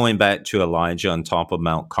again, going back to Elijah on top of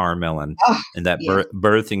Mount Carmel and that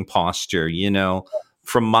birthing posture,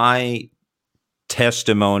 from my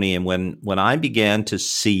testimony and when I began to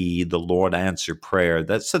see the Lord answer prayer,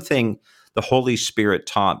 that's the thing the Holy Spirit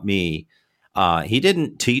taught me. He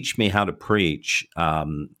didn't teach me how to preach.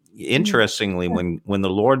 Interestingly, when the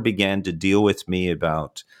Lord began to deal with me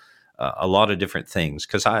about a lot of different things,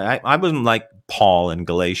 because I wasn't like Paul in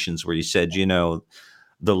Galatians where he said,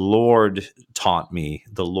 the Lord taught me,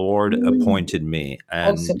 the Lord appointed me.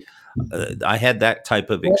 And Awesome. I had that type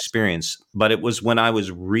of experience, but it was when I was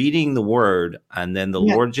reading the word and then the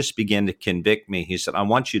Lord just began to convict me. He said, I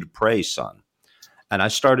want you to pray, son. And I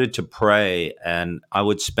started to pray, and I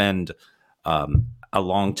would spend a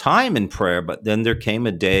long time in prayer, but then there came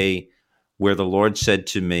a day where the Lord said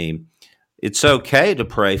to me, it's okay to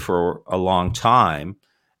pray for a long time.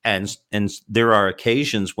 And there are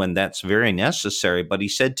occasions when that's very necessary. But he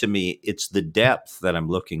said to me, it's the depth that I'm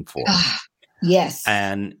looking for. Yes.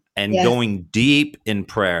 And going deep in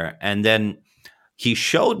prayer. And then he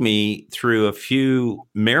showed me through a few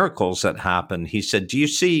miracles that happened. He said, do you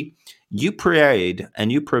see, you prayed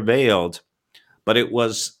and you prevailed, but it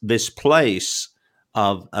was this place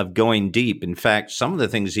of going deep. In fact, some of the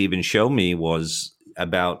things he even showed me was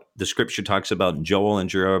about, the scripture talks about Joel and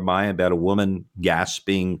Jeremiah, about a woman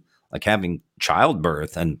gasping, like having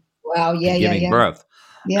childbirth and giving birth.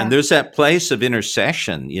 Yeah. And there's that place of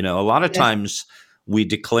intercession. A lot of times we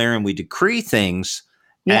declare and we decree things,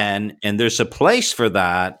 and there's a place for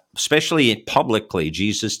that, especially publicly.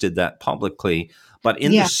 Jesus did that publicly, but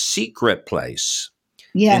in the secret place.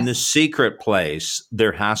 In the secret place,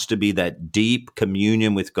 there has to be that deep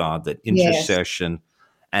communion with God, that intercession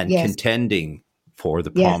and contending for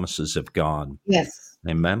the promises of God. Yes.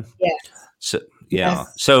 Amen. Yes. So,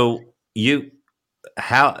 So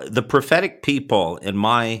how the prophetic people in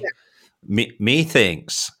me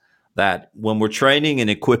thinks that when we're training and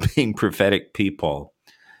equipping prophetic people,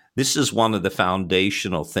 this is one of the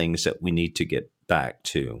foundational things that we need to get back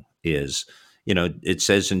to is, it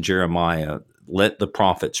says in Jeremiah, let the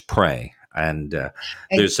prophets pray. And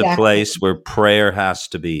there's a place where prayer has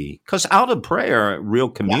to be, because out of prayer, real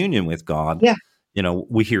communion with God,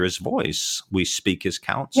 we hear his voice, we speak his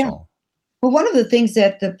counsel. Yeah. Well, one of the things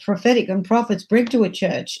that the prophetic and prophets bring to a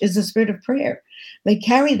church is the spirit of prayer. They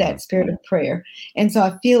carry that spirit of prayer. And so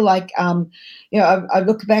I feel like, I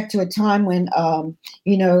look back to a time when,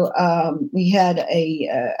 we had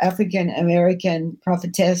a African-American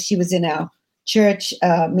prophetess. She was in our church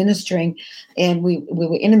ministering, and we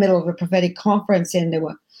were in the middle of a prophetic conference, and there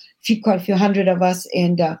were quite a few hundred of us,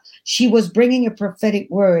 and she was bringing a prophetic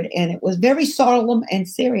word, and it was very solemn and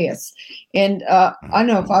serious. And I don't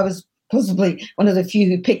know if I was possibly one of the few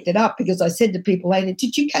who picked it up, because I said to people later,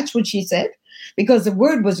 did you catch what she said? Because the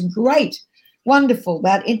word was great, wonderful,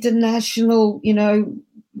 about international,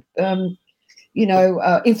 influence,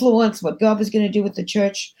 what God was going to do with the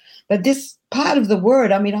church. But this part of the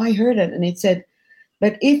word, I heard it, and it said,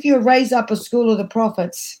 but if you raise up a school of the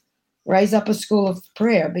prophets, raise up a school of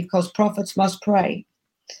prayer, because prophets must pray.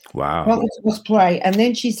 Wow. Prophets must pray. And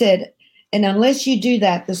then she said, and unless you do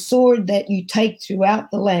that, the sword that you take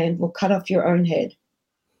throughout the land will cut off your own head.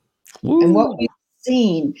 And what Woo. we've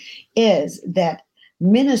seen is that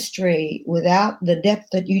ministry without the depth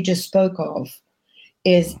that you just spoke of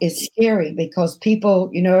is scary, because people,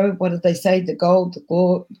 what did they say? The gold, the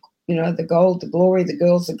glory, the gold, the glory, the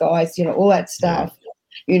girls, the guys, all that Yeah. stuff.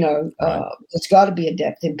 Right. There's got to be a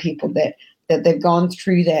depth in people that they've gone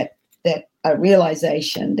through that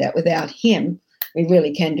realization that without him, we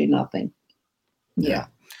really can do nothing. Yeah. Yeah.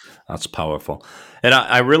 That's powerful. And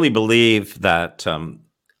I really believe that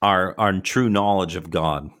our true knowledge of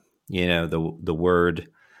God, the word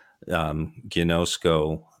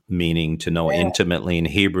gnosko, meaning to know intimately. In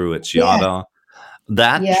Hebrew, it's Yeah. yada.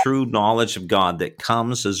 That Yeah. true knowledge of God that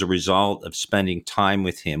comes as a result of spending time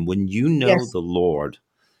with him. When you know Yes. the Lord,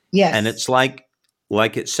 and Yes. it's like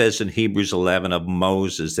it says in Hebrews 11 of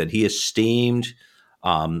Moses, that he esteemed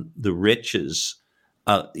the riches.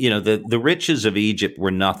 The riches of Egypt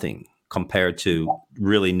were nothing compared to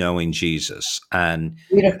really knowing Jesus. And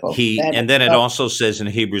Beautiful. That is and then it so. also says in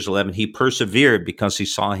Hebrews 11, he persevered because he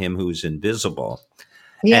saw him who is invisible.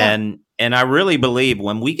 Yeah. And I really believe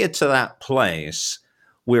when we get to that place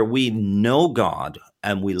where we know God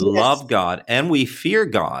and we Yes. love God and we fear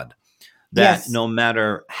God, that Yes. no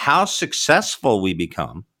matter how successful we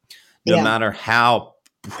become, no Yeah. matter how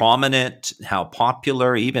prominent, how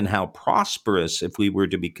popular, even how prosperous, if we were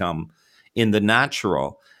to become in the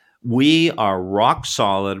natural, we are rock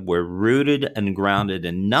solid. We're rooted and grounded,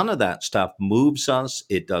 and none of that stuff moves us.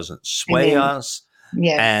 It doesn't sway Amen. us.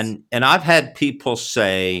 Yes. And I've had people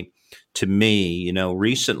say to me,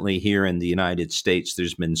 recently here in the United States,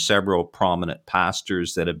 there's been several prominent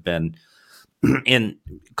pastors that have been in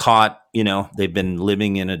caught, they've been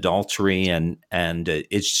living in adultery, and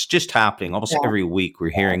it's just happening almost Yeah. every week. We're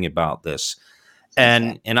hearing about this. So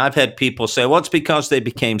sad. And I've had people say, well, it's because they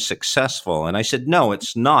became successful. And I said, no,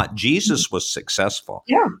 it's not. Jesus was successful.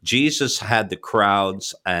 Yeah. Jesus had the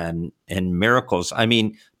crowds and miracles. I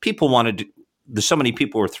mean, people wanted to, there's so many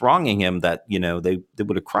people were thronging him that, they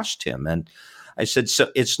would have crushed him. And I said, so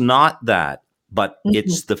it's not that, but Mhm.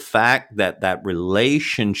 it's the fact that that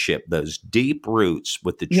relationship, those deep roots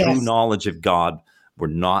with the true Yes. knowledge of God were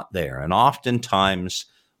not there. And oftentimes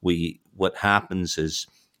what happens is,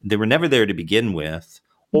 they were never there to begin with,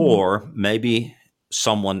 Mhm. or maybe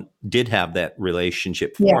someone did have that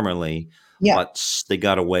relationship Yeah. formerly, Yeah. but they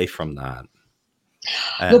got away from that.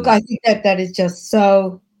 Look, And I think that is just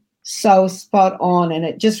so, so spot on. And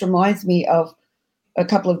it just reminds me of a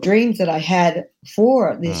couple of dreams that I had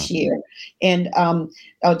for mm, this year. And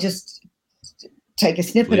I'll just take a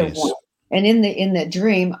snippet of one. please. And in that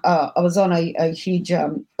dream, I was on a huge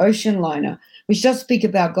ocean liner, which does speak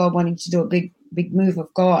about God wanting to do a big move of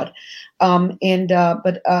God. And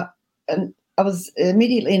I was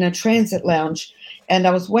immediately in a transit lounge, and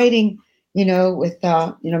I was waiting, with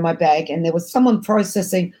my bag, and there was someone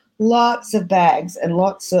processing lots of bags and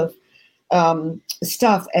lots of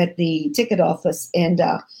stuff at the ticket office, and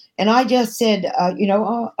I just said,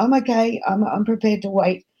 oh, I'm okay, I'm prepared to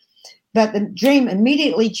wait. But the dream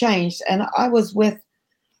immediately changed, and I was with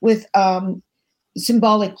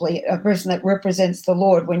symbolically a person that represents the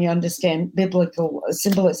Lord when you understand biblical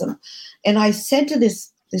symbolism. And I said to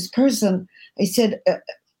this person, I said,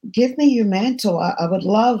 "Give me your mantle. I would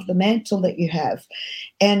love the mantle that you have."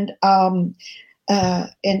 And and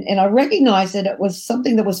I recognized that it was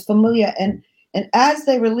something that was familiar. And as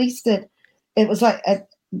they released it, it was like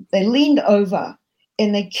they leaned over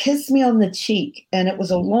and they kissed me on the cheek, and it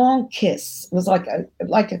was a long kiss. It was like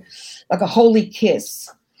a holy kiss.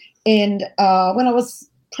 And when I was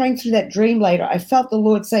praying through that dream later, I felt the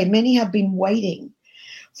Lord say, "Many have been waiting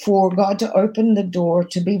for God to open the door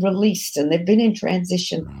to be released, and they've been in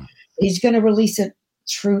transition. Mm, He's going to release it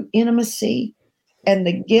through intimacy, and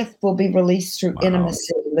the gift will be released through wow.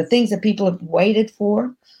 intimacy." The things that people have waited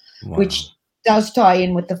for, Wow. which does tie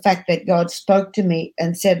in with the fact that God spoke to me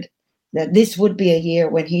and said that this would be a year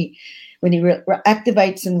when He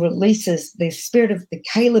activates and releases the spirit of the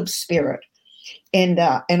Caleb spirit. And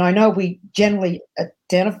I know we generally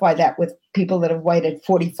identify that with people that have waited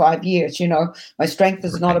 45 years. My strength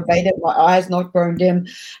is not Right. abated, my eye has not grown dim,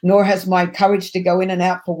 nor has my courage to go in and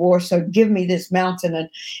out for war. So give me this mountain.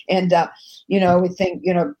 And we think,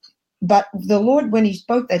 but the Lord, when He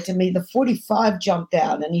spoke that to me, the 45 jumped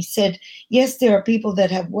out, and He said, yes, there are people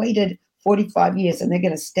that have waited 45 years, and they're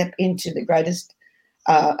going to step into the greatest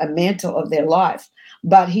a mantle of their life.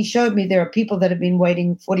 But He showed me there are people that have been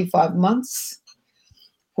waiting 45 months,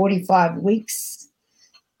 45 weeks.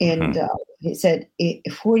 And Mhm. He said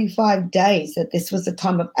 45 days, that this was the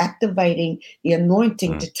time of activating the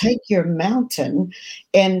anointing Mm, to take your mountain.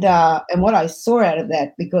 And what I saw out of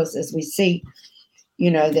that, because as we see,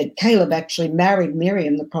 that Caleb actually married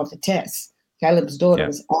Miriam, the prophetess. Caleb's daughter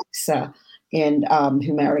was Asa, and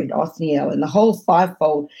who married Othniel, and the whole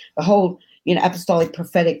fivefold, the whole apostolic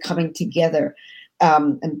prophetic coming together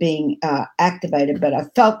and being activated. But I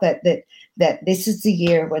felt that this is the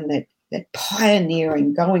year when that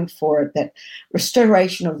pioneering, going for it, that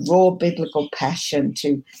restoration of raw biblical passion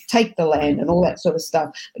to take the land and all that sort of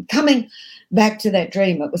stuff. But coming back to that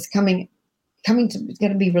dream, it was going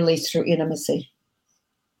to be released through intimacy.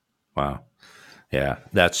 Wow. Yeah,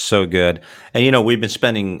 that's so good. And, we've been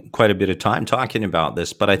spending quite a bit of time talking about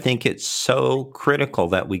this, but I think it's so critical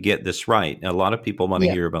that we get this right. A lot of people want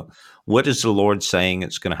to hear about what is the Lord saying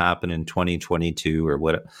it's going to happen in 2022 or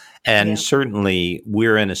what. And certainly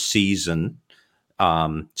we're in a season.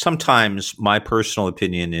 Sometimes my personal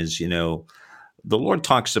opinion is, the Lord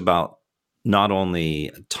talks about not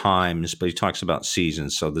only times, but he talks about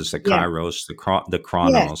seasons. So there's the Kairos, the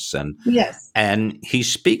Chronos, and he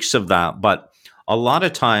speaks of that. But a lot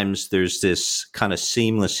of times there's this kind of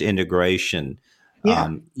seamless integration,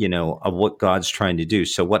 of what God's trying to do.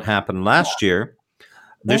 So what happened last year,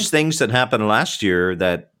 there's things that happened last year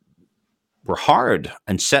that were hard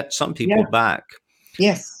and set some people back.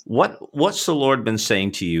 Yes. What's the Lord been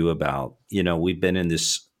saying to you about, we've been in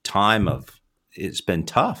this time of, it's been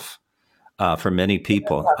tough for many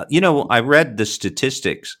people. I read the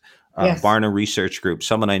statistics, Barna Research Group,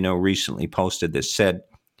 someone I know recently posted this, said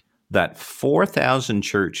that 4,000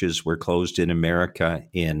 churches were closed in America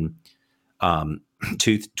in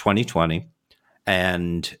 2020.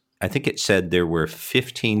 And I think it said there were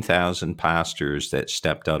 15,000 pastors that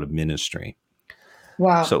stepped out of ministry.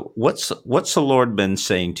 Wow. So what's the Lord been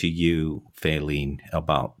saying to you, Faylene,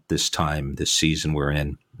 about this time, this season we're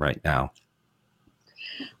in right now?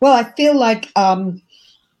 Well, I feel like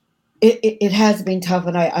it has been tough,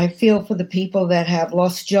 and I feel for the people that have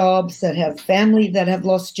lost jobs, that have family that have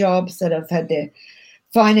lost jobs, that have had their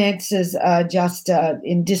finances just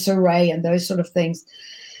in disarray and those sort of things.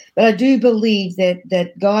 But I do believe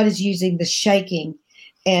that God is using the shaking,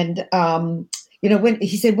 and when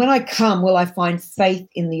he said, "When I come, will I find faith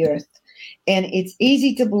in the earth?" And it's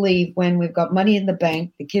easy to believe when we've got money in the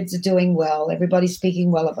bank, the kids are doing well, everybody's speaking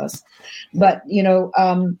well of us, but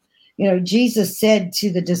Jesus said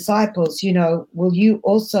to the disciples, will you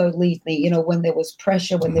also leave me, when there was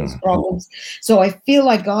pressure, when there was problems. So I feel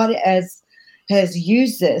like God has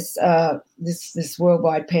used this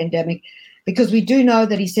worldwide pandemic, because we do know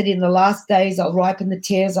that he said, in the last days, I'll ripen the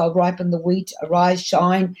tares, I'll ripen the wheat, arise,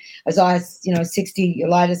 shine. Isaiah 60, your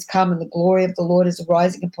light has come and the glory of the Lord is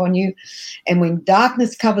rising upon you. And when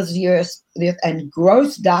darkness covers the earth and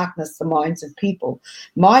gross darkness the minds of people,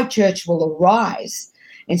 my church will arise.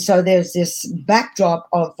 And so there's this backdrop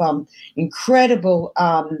of incredible,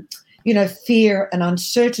 fear and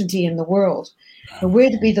uncertainty in the world. And we're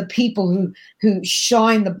to be the people who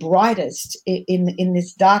shine the brightest in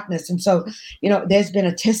this darkness. And so, there's been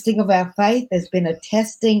a testing of our faith. There's been a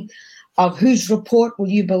testing of whose report will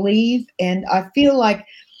you believe. And I feel like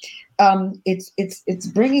it's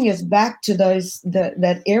bringing us back to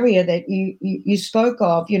that area that you spoke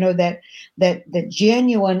of, that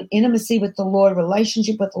genuine intimacy with the Lord,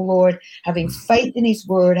 relationship with the Lord, having faith in his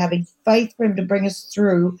word, having faith for him to bring us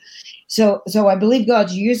through. So I believe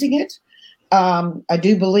God's using it. I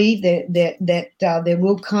do believe that there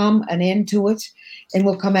will come an end to it, and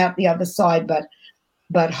we'll come out the other side.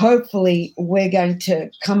 But hopefully we're going to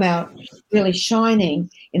come out really shining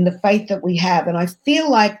in the faith that we have. And I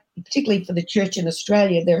feel like, particularly for the church in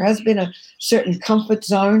Australia, there has been a certain comfort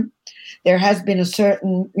zone. There has been a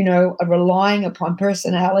certain, a relying upon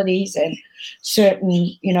personalities and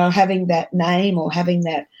certain, having that name or having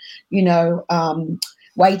that,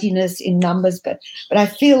 weightiness in numbers. But I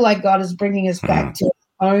feel like God is bringing us back to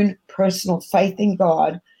our own personal faith in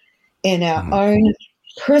God and our own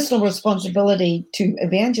personal responsibility to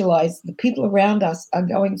evangelize. The people around us are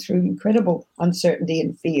going through incredible uncertainty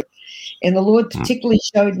and fear. And the Lord particularly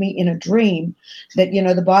showed me in a dream that,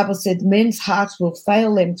 the Bible said men's hearts will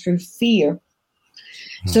fail them through fear.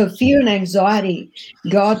 So fear and anxiety,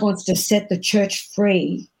 God wants to set the church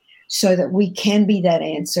free so that we can be that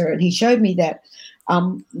answer. And he showed me that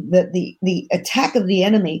the attack of the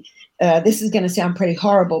enemy, this is going to sound pretty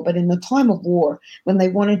horrible, but in the time of war, when they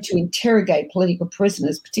wanted to interrogate political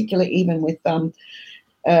prisoners, particularly even with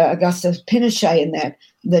Augustus Pinochet and that,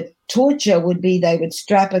 the torture would be they would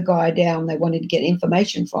strap a guy down they wanted to get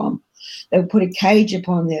information from. They would put a cage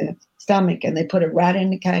upon their stomach and they put a rat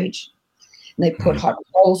in the cage and they put hot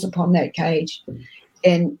coals upon that cage,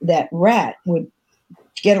 and that rat would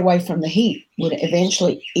get away from the heat would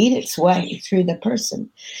eventually eat its way through the person.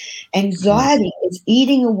 Anxiety is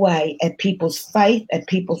eating away at people's faith, at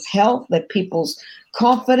people's health, at people's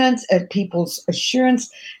confidence, at people's assurance.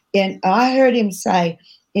 And I heard him say,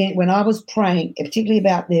 when I was praying, particularly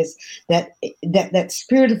about this, that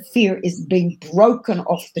spirit of fear is being broken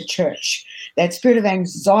off the church. That spirit of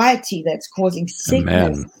anxiety that's causing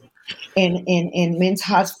sickness and men's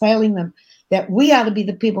hearts failing them. That we are to be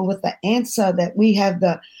the people with the answer. That we have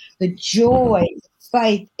the joy,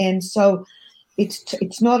 faith, and so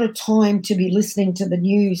it's not a time to be listening to the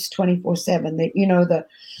news 24/7. That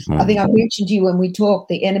I think I mentioned to you when we talked,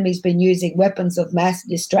 the enemy's been using weapons of mass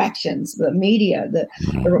distractions, the media, the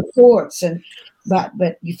reports, but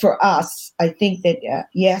for us, I think that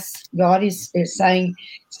yes, God is saying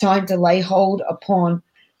it's time to lay hold upon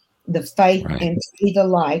the faith and to be the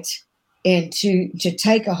light and to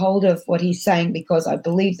take a hold of what He's saying, because I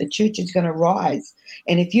believe the church is going to rise.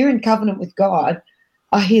 And if you're in covenant with God,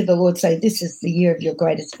 I hear the Lord say, this is the year of your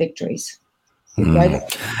greatest victories.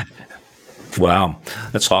 Wow,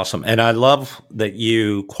 that's awesome. And I love that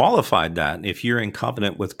you qualified that if you're in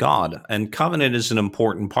covenant with God. And covenant is an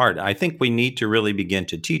important part. I think we need to really begin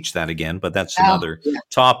to teach that again, but that's another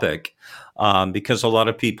topic. Because a lot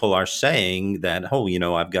of people are saying that,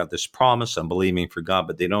 I've got this promise, I'm believing for God,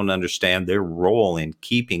 but they don't understand their role in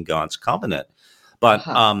keeping God's covenant. But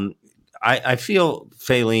I feel,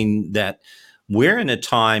 Faylene, that we're in a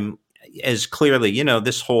time, as clearly,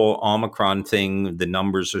 this whole Omicron thing, the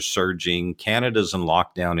numbers are surging. Canada's in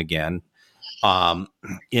lockdown again.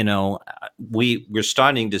 We're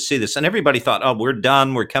starting to see this, and everybody thought, oh, we're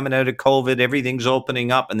done. We're coming out of COVID. Everything's opening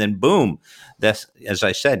up. And then boom, that's, as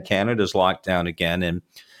I said, Canada's locked down again.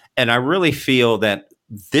 And I really feel that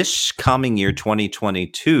this coming year,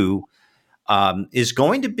 2022, is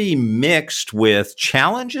going to be mixed with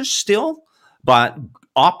challenges still, but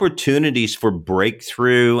opportunities for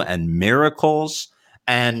breakthrough and miracles,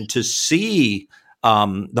 and to see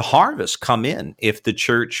the harvest come in if the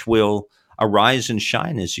church will arise and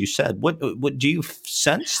shine, as you said. What do you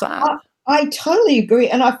sense that? I totally agree.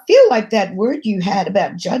 And I feel like that word you had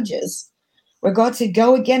about Judges, where God said,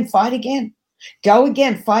 go again, fight again. Go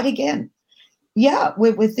again, fight again. Yeah,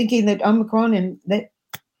 we're thinking that Omicron and that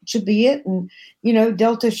should be it, and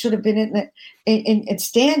Delta should have been it, and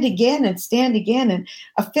stand again and stand again. And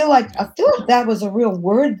I feel like that was a real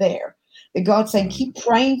word there, that God's saying keep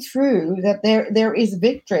praying through, that there is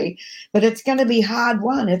victory, but it's going to be hard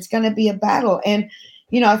won. It's going to be a battle. And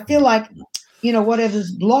I feel like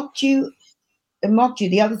whatever's blocked you and mocked you.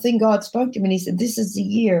 The other thing, God spoke to me and He said, this is the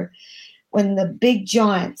year when the big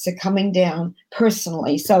giants are coming down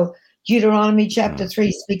personally. So Deuteronomy chapter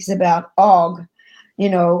 3 speaks about Og,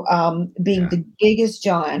 being the biggest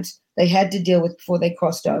giant they had to deal with before they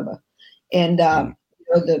crossed over. And the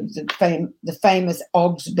famous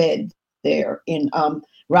Og's bed there in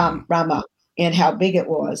Ramah, and how big it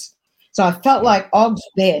was. So I felt like Og's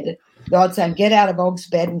bed, God saying, get out of Og's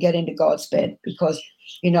bed and get into God's bed, because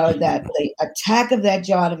that the attack of that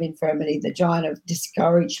giant of infirmity, the giant of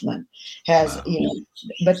discouragement has,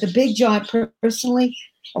 but the big giant personally,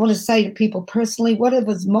 I want to say to people personally,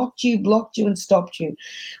 whatever's mocked you, blocked you, and stopped you,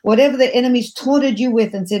 whatever the enemy's taunted you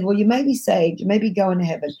with and said, well, you may be saved, you may be going to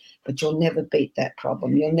heaven, but you'll never beat that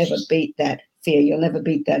problem. You'll never beat that fear. You'll never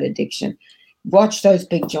beat that addiction. Watch those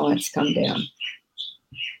big giants come down.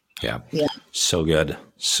 Yeah. So good.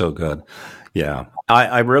 So good. Yeah.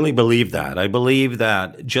 I really believe that. I believe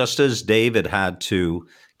that just as David had to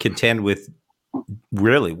contend with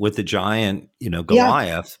the giant,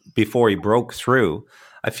 Goliath, before he broke through,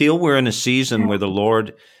 I feel we're in a season where the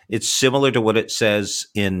Lord, it's similar to what it says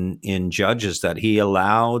in Judges, that He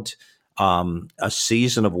allowed a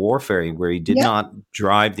season of warfare where He did not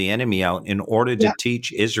drive the enemy out in order to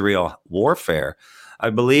teach Israel warfare.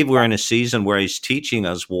 I believe we're in a season where He's teaching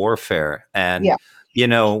us warfare. And,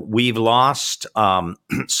 we've lost,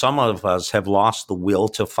 some of us have lost the will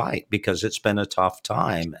to fight because it's been a tough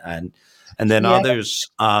time. And then others,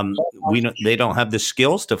 they don't have the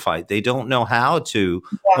skills to fight. They don't know how to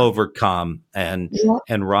overcome and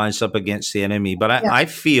rise up against the enemy. But I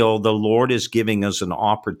feel the Lord is giving us an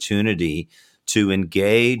opportunity to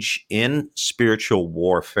engage in spiritual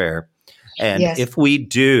warfare. And if we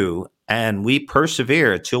do, and we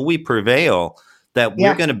persevere till we prevail, that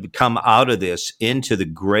we're going to come out of this into the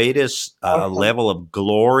greatest level of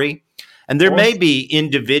glory. And there may be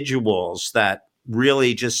individuals that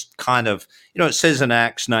really just kind of, it says in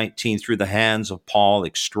Acts 19, through the hands of Paul,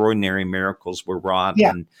 extraordinary miracles were wrought.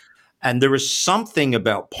 And there was something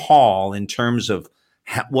about Paul in terms of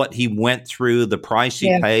what he went through, the price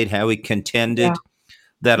he paid, how he contended.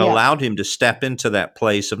 that Yeah. allowed him to step into that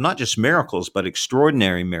place of not just miracles, but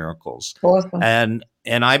extraordinary miracles. Awesome.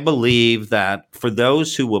 And I believe that for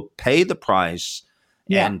those who will pay the price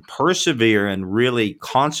Yeah. and persevere and really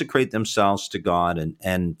consecrate themselves to God,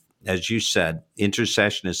 and as you said,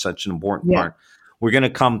 intercession is such an important Yeah. part. We're going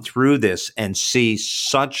to come through this and see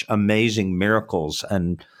such amazing miracles.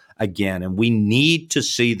 And again, and we need to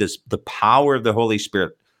see this, the power of the Holy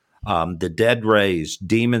Spirit, the dead raised,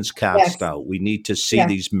 demons cast Yes. out. We need to see Yes.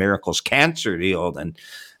 these miracles, cancer healed, and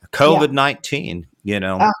Yeah. COVID-19.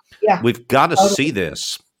 Yeah. We've got to Totally. see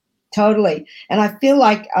this. Totally. And I feel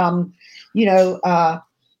like,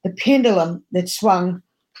 the pendulum that swung,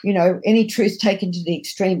 any truth taken to the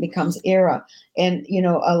extreme becomes error. And,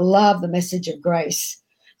 I love the message of grace.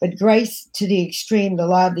 But grace to the extreme, the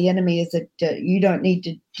lie of the enemy is that you don't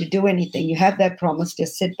need to do anything. You have that promise,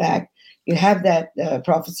 just sit back. You have that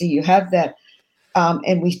prophecy. You have that.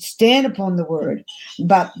 And we stand upon the word.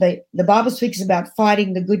 But the Bible speaks about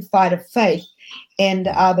fighting the good fight of faith and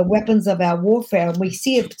the weapons of our warfare. And we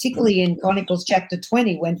see it particularly in Chronicles chapter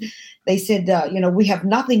 20 when they said, we have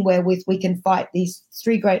nothing wherewith we can fight these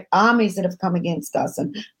three great armies that have come against us.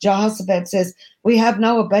 And Jehoshaphat says, we have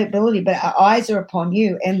no ability, but our eyes are upon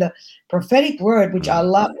you. And the prophetic word, which I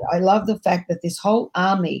love the fact that this whole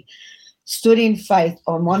army stood in faith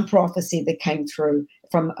on one prophecy that came through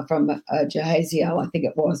from Jehaziel, I think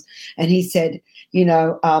it was. And he said,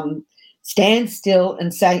 stand still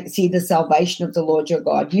and see the salvation of the Lord your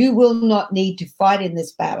God. You will not need to fight in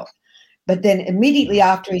this battle. But then immediately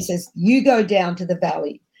after, he says, you go down to the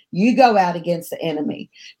valley. You go out against the enemy.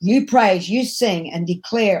 You praise, you sing and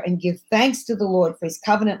declare and give thanks to the Lord, for his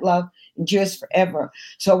covenant love endures forever.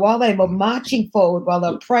 So while they were marching forward, while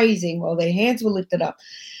they were praising, while their hands were lifted up,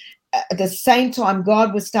 at the same time,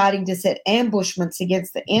 God was starting to set ambushments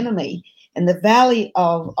against the enemy. And the valley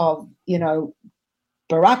of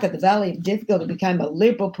Baraka, the valley of difficulty, became a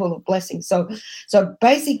liberal pool of blessing. So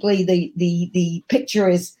basically the picture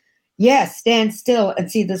is, yes, stand still and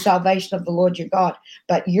see the salvation of the Lord your God.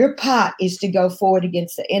 But your part is to go forward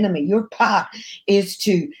against the enemy. Your part is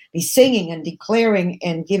to be singing and declaring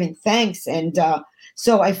and giving thanks. And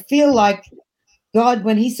so I feel like God,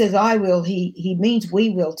 when he says I will, he means we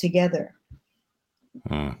will together.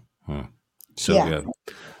 So good.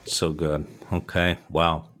 So good. Okay.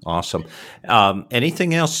 Wow. Awesome.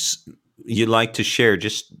 Anything else you'd like to share?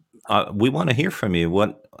 Just we want to hear from you.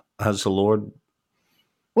 What has the Lord?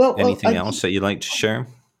 Anything else that you'd like to share?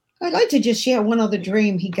 I'd like to just share one other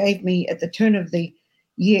dream he gave me at the turn of the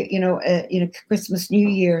year, Christmas, New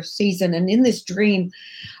Year season. And in this dream,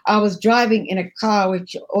 I was driving in a car,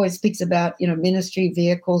 which always speaks about, ministry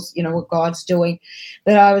vehicles, what God's doing.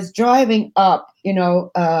 But I was driving up,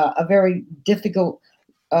 a very difficult,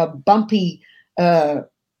 bumpy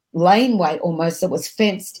laneway almost that was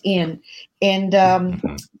fenced in. And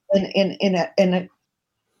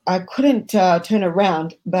I couldn't turn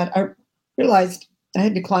around, but I realized I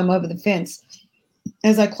had to climb over the fence.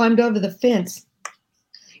 As I climbed over the fence,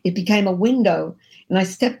 it became a window, and I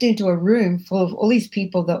stepped into a room full of all these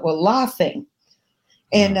people that were laughing.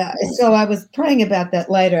 And so I was praying about that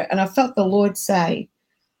later, and I felt the Lord say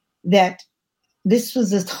that this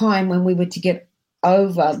was a time when we were to get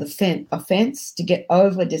over the offense, to get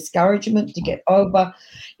over discouragement, to get over,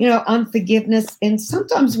 unforgiveness. And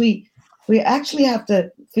sometimes we actually have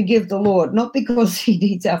to forgive the Lord, not because he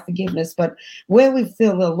needs our forgiveness, but where we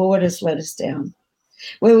feel the Lord has let us down,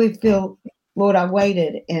 where we feel, Lord, I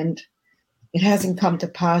waited and it hasn't come to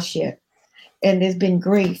pass yet. And there's been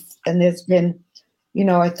grief, and there's been,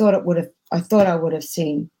 I thought I would have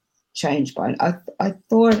seen change by now. I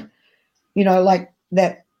thought, like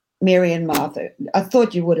that Mary and Martha, I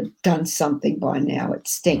thought you would have done something by now. It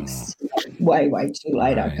stinks. Way, way too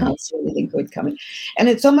late. I can't see anything good coming. And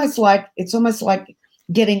it's almost like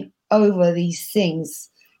getting over these things,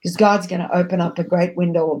 because God's going to open up a great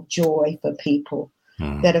window of joy for people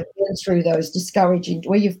that have been through those discouraging,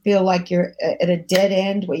 where you feel like you're at a dead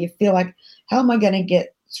end, where you feel like, how am I going to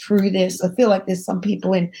get through this? I feel like there's some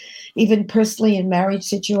people even personally in marriage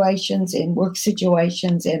situations, in work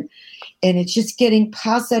situations, and it's just getting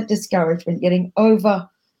past that discouragement, getting over,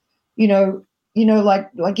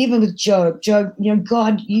 like even with Job,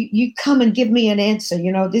 God, you come and give me an answer.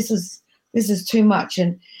 This is too much.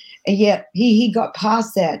 And yet he got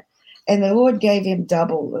past that, and the Lord gave him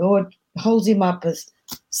double. The Lord holds him up as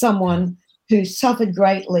someone who suffered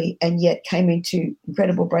greatly and yet came into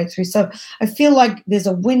incredible breakthrough. So I feel like there's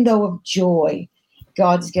a window of joy.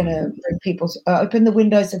 God's going to bring people, open the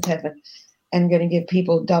windows of heaven, and going to give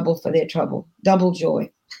people double for their trouble, double joy.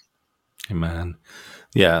 Amen.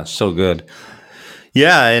 Yeah, so good.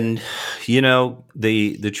 Yeah, and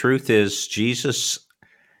the truth is Jesus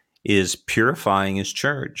is purifying his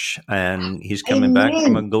church, and he's coming back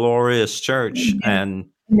from a Amen. glorious church. Amen. And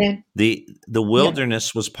Amen. the Yeah.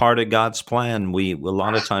 wilderness was part of God's plan. We a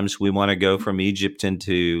lot of times we want to go from Egypt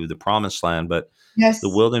into the promised land, but the Yes.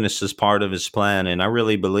 wilderness is part of his plan. And I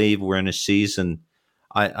really believe we're in a season.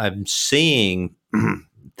 I'm seeing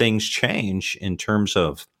things change in terms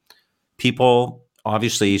of people.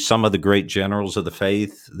 Obviously, some of the great generals of the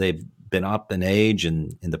faith, they've been up in age,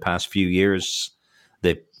 and in the past few years,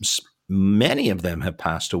 they many of them have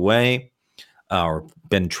passed away or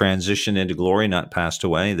been transitioned into glory, not passed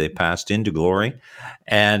away. They passed into glory.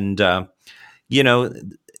 And, you know,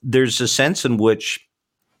 there's a sense in which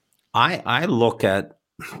I look at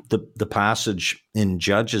the passage in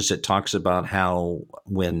Judges that talks about how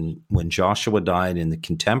when Joshua died and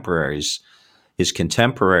his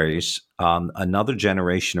contemporaries, another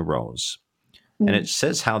generation arose. And Mm. it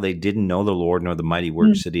says how they didn't know the Lord nor the mighty Mm.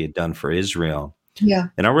 works that he had done for Israel. Yeah.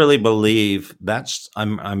 And I really believe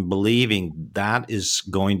I'm believing that is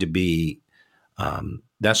going to be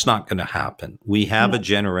that's not going to happen. We have No. a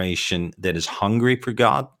generation that is hungry for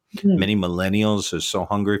God. Mm. Many millennials are so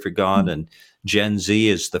hungry for God, Mm. and Gen Z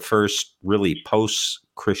is the first really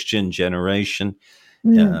post-Christian generation.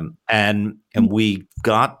 Mm. And we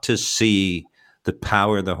got to see the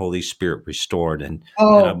power of the Holy Spirit restored, and I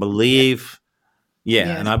Oh, believe,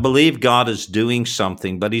 yeah, and yes. I believe God is doing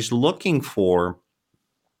something, but He's looking for.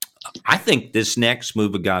 I think this next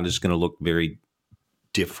move of God is going to look very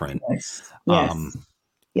different. Yes. Um, Yes.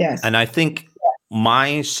 Yes. and I think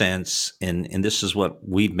my sense, and this is what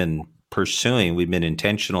we've been pursuing, we've been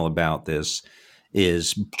intentional about this,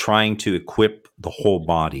 is trying to equip the whole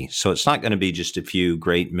body. So it's not going to be just a few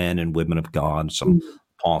great men and women of God, some Mm. Yeah.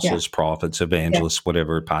 apostles, prophets, Yeah. evangelists,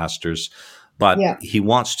 whatever, pastors, but Yeah. he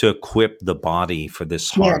wants to equip the body for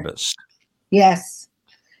this Yeah. harvest. Yes.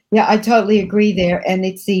 Yeah, I totally agree there. And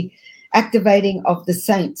it's the activating of the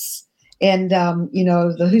saints and,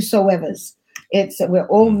 the whosoever's. It's that we're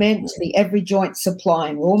all Mm. meant to be every joint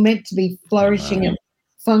supplying. We're all meant to be flourishing Amen. and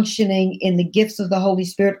functioning in the gifts of the Holy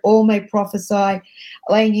Spirit. All may prophesy,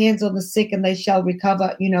 laying hands on the sick and they shall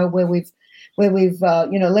recover, where we've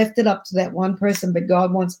left it up to that one person. But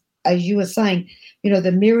God wants, as you were saying,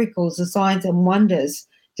 the miracles, the signs and wonders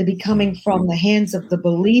to be coming Mm. from the hands of the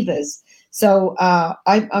believers. So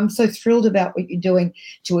I'm so thrilled about what you're doing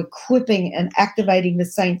to equipping and activating the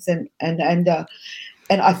saints, and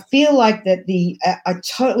I feel like that I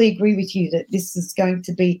totally agree with you that this is going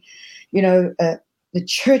to be, the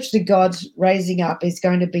church that God's raising up is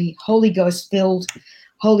going to be Holy Ghost filled,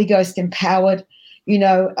 Holy Ghost empowered,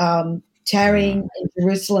 Mm. tarrying in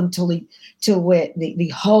Jerusalem till where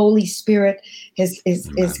the Holy Spirit is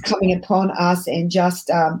Amen. coming upon us, and just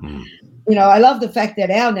Mm. I love the fact that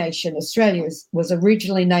our nation, Australia, was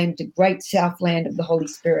originally named the Great Southland of the Holy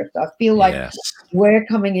Spirit. I feel like Yes. we're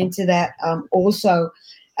coming into that also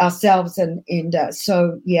ourselves, and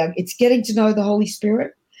so yeah, it's getting to know the Holy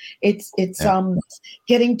Spirit. It's Yeah.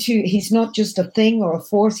 getting to. He's not just a thing or a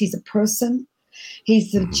force. He's a person.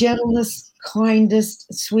 He's the Mhm. gentlest,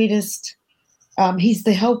 kindest, sweetest. He's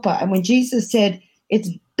the helper. And when Jesus said, it's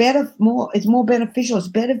more beneficial, it's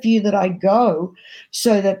better for you that I go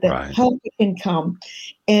so that the Right. helper can come.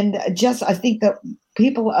 And I think that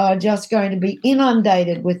people are just going to be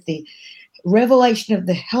inundated with the revelation of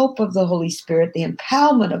the help of the Holy Spirit, the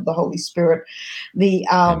empowerment of the Holy Spirit,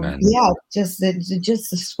 Amen. just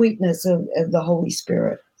the sweetness of the Holy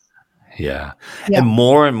Spirit. Yeah. Yeah. And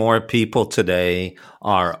more people today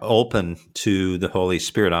are open to the Holy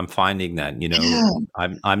Spirit. I'm finding that, Yeah.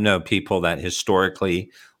 I know people that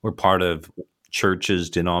historically were part of churches,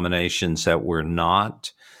 denominations that were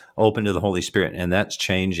not open to the Holy Spirit, and that's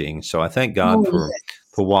changing. So I thank God Oh,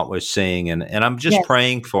 for what we're seeing, and I'm just yes.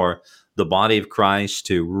 praying for the body of Christ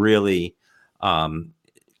to really um,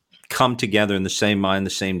 come together in the same mind, the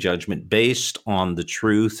same judgment, based on the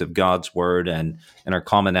truth of God's word and our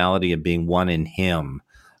commonality of being one in Him.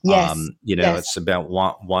 Yes. Yes. It's about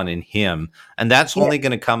one in Him, and that's Yes. only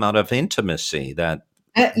going to come out of intimacy. That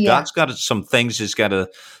Yeah. God's got some things He's got to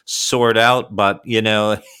sort out, but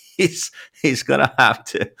He's going to have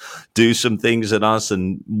to do some things in us,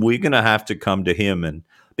 and we're going to have to come to Him. And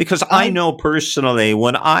because I I know personally,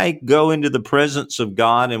 when I go into the presence of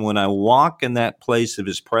God and when I walk in that place of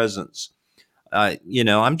His presence,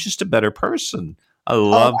 I'm just a better person. I Oh,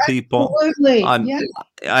 love people. absolutely. I'm,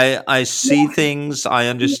 Yeah. I see Yeah. things. I Yeah.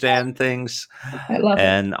 understand things, I love it.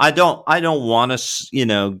 and I don't want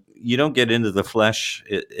to. You don't get into the flesh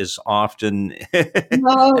as often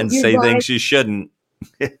No, and you're say right. things you shouldn't.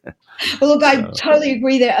 Well, look, I So, totally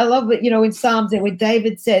agree there. I love it, in Psalms there where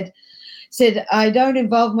David said, I don't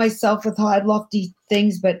involve myself with high, lofty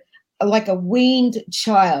things, but like a weaned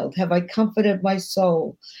child have I comforted my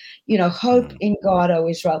soul. Hope in God, O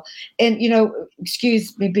Israel. And,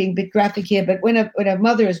 excuse me being a bit graphic here, but when a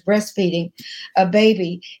mother is breastfeeding a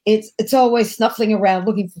baby, it's always snuffling around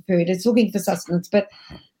looking for food. It's looking for sustenance. But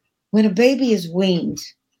when a baby is weaned,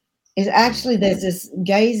 is actually there's this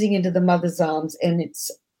gazing into the mother's arms, and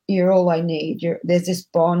you're all I need. There's this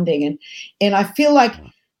bonding, and I feel like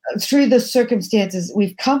through the circumstances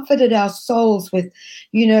we've comforted our souls with,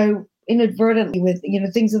 inadvertently with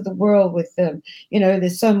things of the world, with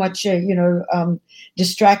there's so much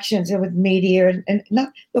distractions with media and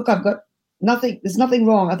look, I've got nothing. There's nothing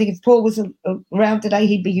wrong. I think if Paul was around today,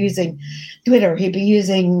 he'd be using Twitter, he'd be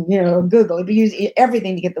using Google, he'd be using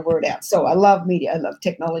everything to get the word out. So I love media, I love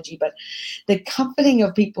technology, but the comforting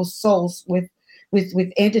of people's souls with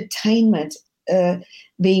entertainment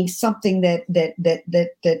being something that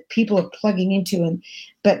people are plugging into,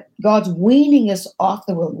 but God's weaning us off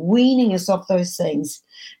the world, weaning us off those things,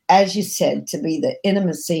 as you said, to be the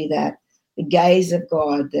intimacy, that the gaze of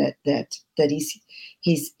God, that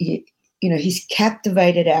He's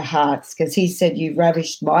captivated our hearts, because He said, "You've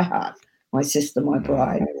ravished my heart, my sister, my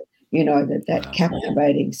bride." That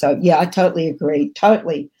captivating. So yeah, I totally agree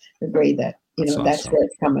that that's awesome. where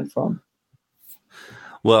it's coming from.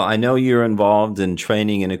 Well, I know you're involved in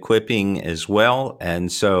training and equipping as well,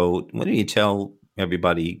 and so why don't you tell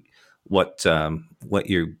everybody what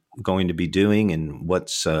you're going to be doing and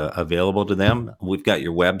what's available to them? We've got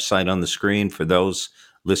your website on the screen for those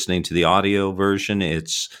listening to the audio version. The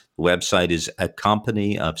website is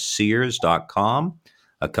accompanyofseers.com,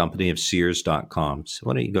 accompanyofseers.com. So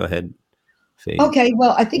why don't you go ahead, Faye? Okay,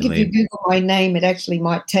 well, I think if you Google my name, it actually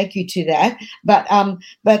might take you to that. But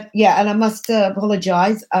yeah, and I must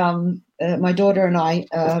apologize. My daughter and I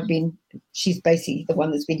have been. She's basically the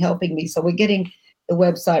one that's been helping me, so we're getting the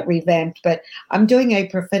website revamped. But I'm doing a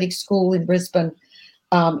prophetic school in Brisbane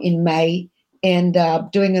in May, and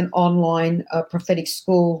doing an online prophetic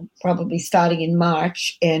school probably starting in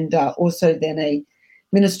March, and also then a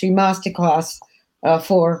ministry masterclass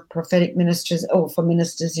for prophetic ministers, or for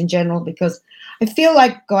ministers in general, because I feel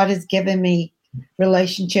like God has given me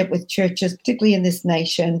relationship with churches, particularly in this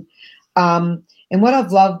nation. And what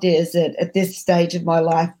I've loved is that at this stage of my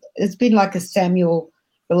life, it's been like a Samuel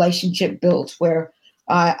relationship built, where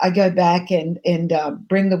I go back and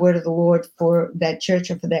bring the word of the Lord for that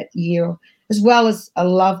church or for that year, as well as I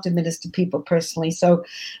love to minister to people personally. So,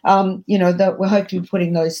 we're hoping to be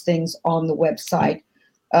putting those things on the website.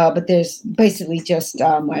 But there's basically just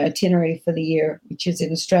my itinerary for the year, which is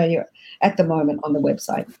in Australia at the moment, on the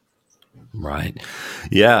website. Right.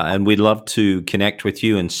 Yeah. And we'd love to connect with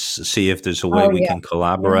you and see if there's a way we can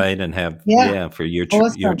collaborate and have, for your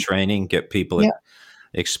Awesome. training, get people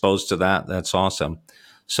exposed to that. That's awesome.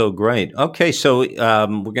 So great. Okay. So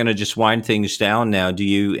we're going to just wind things down now.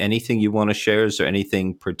 Anything you want to share? Is there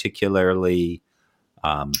anything particularly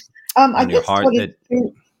on your heart that...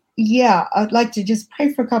 I'd like to just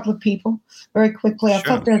pray for a couple of people very quickly. Sure. I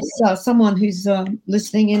thought there's someone who's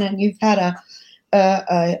listening in, and you've had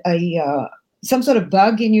some sort of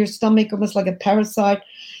bug in your stomach, almost like a parasite,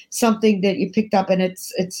 something that you picked up, and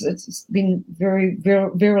it's been very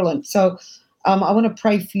virulent. So I want to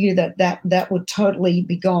pray for you that would totally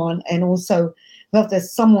be gone. And also, if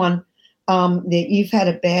there's someone that you've had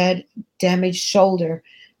a bad, damaged shoulder,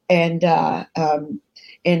 and I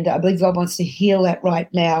believe God wants to heal that right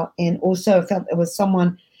now. And also, if there was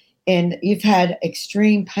someone and you've had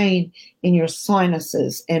extreme pain in your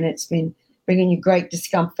sinuses, and it's been bringing you great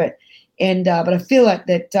discomfort. And but I feel like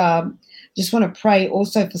that. Just want to pray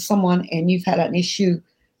also for someone, and you've had an issue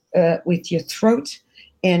with your throat,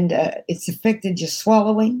 and it's affected your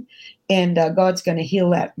swallowing, and God's going to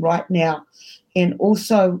heal that right now. And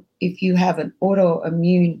also, if you have an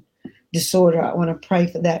autoimmune disorder, I want to pray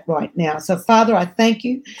for that right now. So, Father, I thank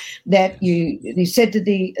you that you said to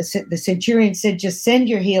the centurion, said, just send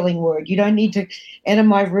your healing word. You don't need to enter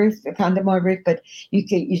my roof, under my roof, but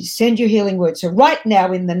you send your healing word. So right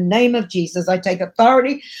now, in the name of Jesus, I take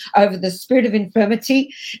authority over the spirit of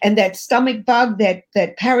infirmity and that stomach bug, that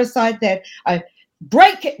parasite, that I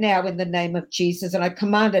break it now in the name of Jesus, and I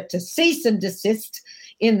command it to cease and desist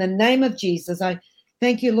in the name of Jesus. I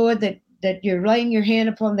thank you, Lord, that you're laying your hand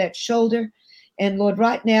upon that shoulder. And Lord,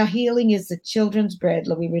 right now, healing is the children's bread.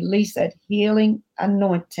 Lord, we release that healing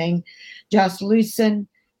anointing. Just loosen,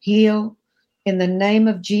 heal in the name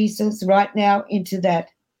of Jesus right now into that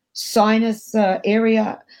sinus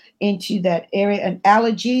area into that area. And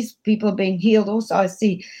allergies, people are being healed. Also, I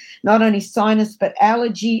see not only sinus, but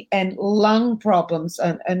allergy and lung problems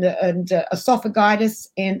and esophagitis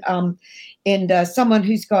and someone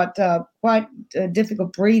who's got quite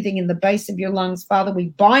difficult breathing in the base of your lungs. Father, we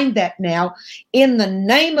bind that now in the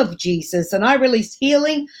name of Jesus. And I release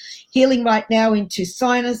healing right now into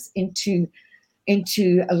sinus, into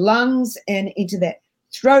lungs, and into that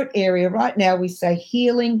throat area. Right now, we say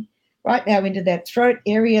healing right now into that throat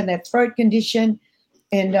area and that throat condition.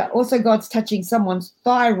 And also God's touching someone's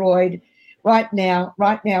thyroid right now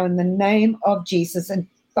in the name of Jesus. And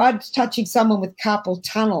God's touching someone with carpal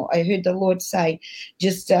tunnel. I heard the Lord say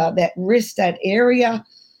just that wrist, that area.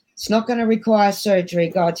 It's not going to require surgery.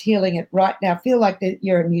 God's healing it right now. Feel like that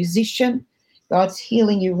you're a musician. God's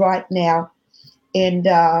healing you right now.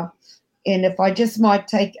 And if I just might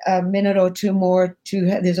take a minute or two more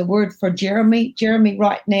there's a word for Jeremy. Jeremy,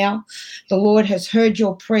 right now, the Lord has heard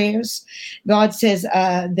your prayers. God says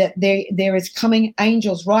that there is coming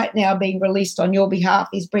angels right now being released on your behalf.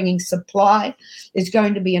 He's bringing supply. There's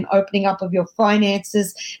going to be an opening up of your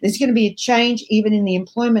finances. There's going to be a change even in the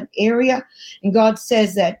employment area. And God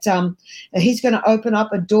says that he's going to open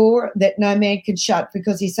up a door that no man can shut,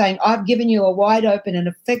 because he's saying, I've given you a wide open and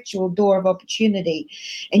effectual door of opportunity.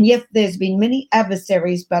 And yet there's been many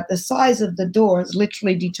adversaries, but the size of the door has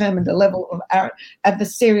literally determined the level of our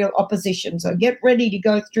adversarial opposition. So get ready to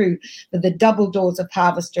go through, for the double doors of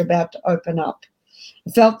harvest are about to open up.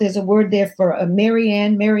 I felt there's a word there for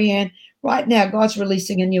Marianne. Marianne, right now, God's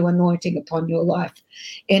releasing a new anointing upon your life.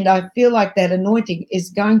 And I feel like that anointing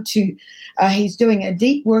is going to, he's doing a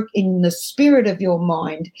deep work in the spirit of your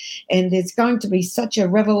mind. And there's going to be such a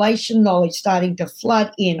revelation knowledge starting to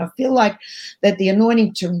flood in. I feel like that the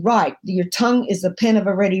anointing to write, your tongue is the pen of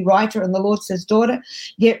a ready writer. And the Lord says, daughter,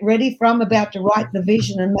 get ready, for I'm about to write the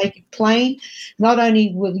vision and make it plain. Not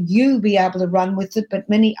only will you be able to run with it, but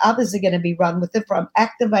many others are going to be run with it, from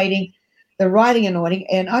activating the writing anointing.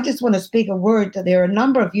 And I just want to speak a word that there are a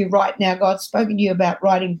number of you right now, God's spoken to you about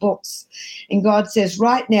writing books. And God says,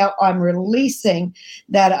 right now, I'm releasing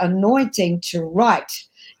that anointing to write.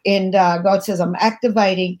 And God says, I'm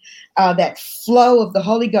activating that flow of the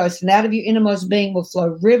Holy Ghost, and out of your innermost being will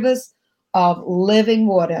flow rivers of living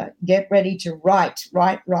water. Get ready to write.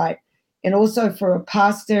 And also for a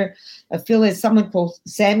pastor, I feel there's someone called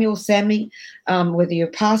Sammy, whether you're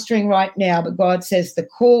pastoring right now, but God says the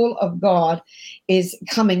call of God is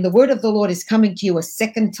coming. The word of the Lord is coming to you a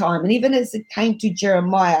second time. And even as it came to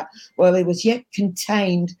Jeremiah, while he was yet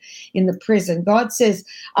contained in the prison, God says,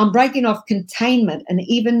 I'm breaking off containment. And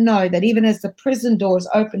even know that even as the prison doors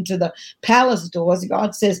open to the palace doors,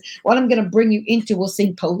 God says, what I'm going to bring you into will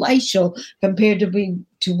seem palatial compared to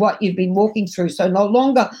what you've been walking through. So no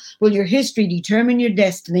longer will your history determine your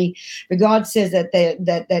destiny, but God says that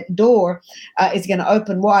that door is going to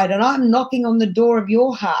open wide. And I'm knocking on the door of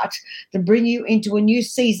your heart to bring you into a new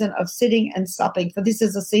season of sitting and supping, for this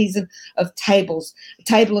is a season of tables, a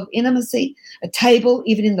table of intimacy, a table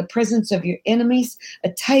even in the presence of your enemies,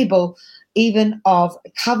 a table even of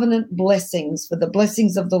covenant blessings, for the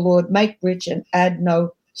blessings of the Lord make rich and add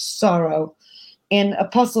no sorrow. And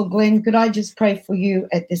Apostle Glenn, could I just pray for you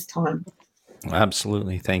at this time?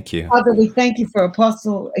 Absolutely. Thank you. Father, we thank you for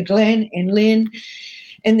Apostle Glenn and Lynn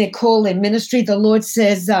and their call, their ministry. The Lord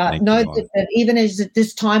says, know that even as at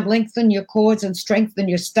this time, lengthen your cords and strengthen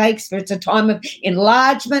your stakes, for it's a time of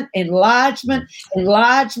enlargement. I'm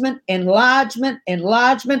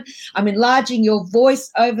enlarging your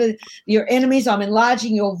voice over your enemies. I'm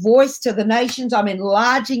enlarging your voice to the nations. I'm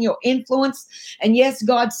enlarging your influence. And yes,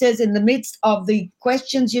 God says, in the midst of the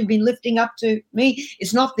questions you've been lifting up to me,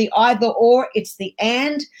 it's not the either or, it's the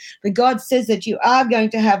and. But God says that you are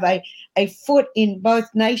going to have a foot in both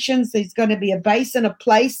nations. There's going to be a base and a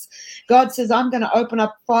place. God says, I'm going to open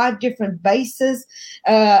up 5 different bases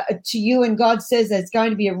to you. And God says there's going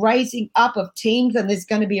to be a raising up of teams, and there's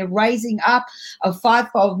going to be a raising up of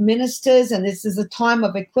fivefold ministers. And this is a time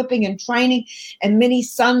of equipping and training and many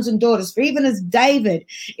sons and daughters. For even as David,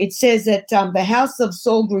 it says that the house of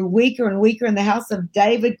Saul grew weaker and weaker, and the house of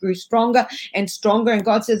David grew stronger and stronger. And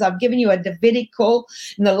God says, I've given you a Davidic call.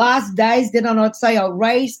 In the last days, did I not say, I'll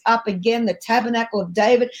raise up again the tabernacle of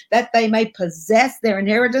David, that they may possess their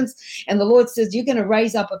inheritance. And the Lord says, you're going to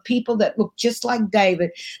raise up a people that look just like David,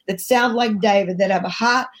 that sound like David, that have a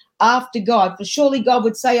heart after God. For surely God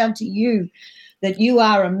would say unto you, that you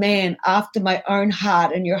are a man after my own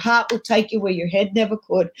heart, and your heart will take you where your head never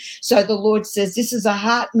could. So the Lord says this is a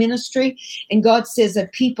heart ministry, and God says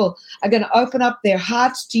that people are going to open up their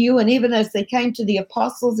hearts to you. And even as they came to the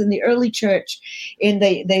apostles in the early church, and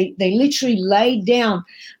they literally laid down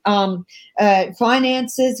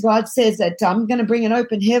finances. God says that I'm going to bring an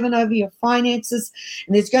open heaven over your finances.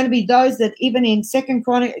 And there's going to be those that even in Second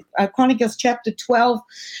Chronicles chapter 12,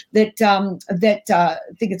 that I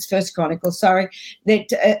think it's First Chronicles, sorry,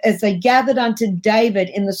 that as they gathered unto David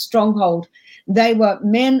in the stronghold, they were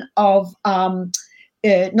men of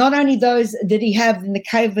not only those that he have in the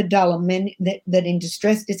cave of Adullam, men that in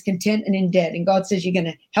distress, discontent, and in debt. And God says you're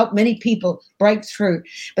going to help many people break through.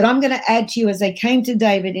 But I'm going to add to you, as they came to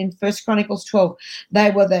David in First Chronicles 12, they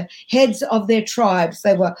were the heads of their tribes.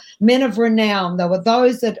 They were men of renown. They were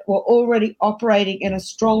those that were already operating in a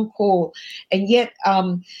strong call. And yet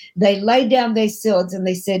they laid down their swords and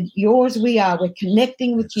they said, yours we are. We're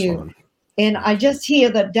connecting with you. And I just hear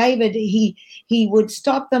that David, he would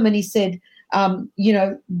stop them and he said,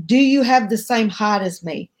 do you have the same heart as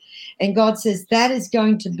me? And God says that is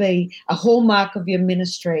going to be a hallmark of your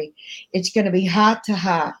ministry. It's going to be heart to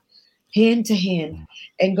heart, hand to hand.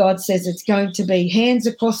 And God says it's going to be hands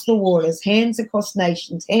across the waters, hands across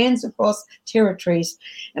nations, hands across territories.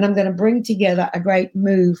 And I'm going to bring together a great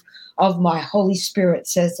move of my Holy Spirit,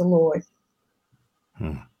 says the Lord.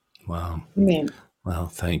 Wow. Amen. Well,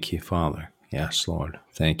 thank you, Father. Yes, Lord.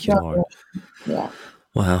 Thank you, Lord. Yeah.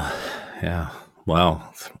 Well, yeah.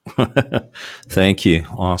 Wow. Thank you.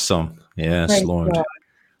 Awesome. Yes, Praise Lord. God.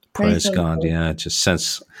 Praise God. Yeah. Just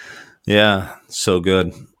sense. Yeah. So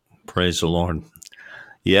good. Praise the Lord.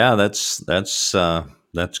 Yeah. That's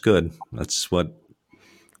good. That's what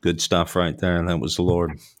good stuff right there. That was the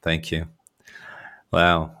Lord. Thank you.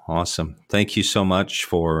 Wow. Awesome. Thank you so much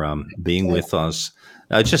for being with us.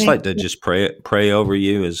 I'd just like to just pray over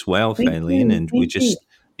you as well, Faylene. And we just,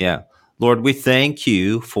 yeah. Lord, we thank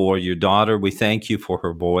you for your daughter. We thank you for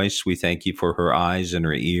her voice. We thank you for her eyes and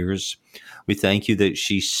her ears. We thank you that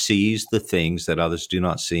she sees the things that others do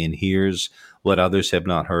not see and hears what others have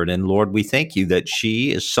not heard. And Lord, we thank you that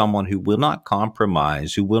she is someone who will not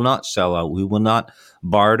compromise, who will not sell out, who will not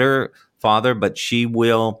barter, Father, but she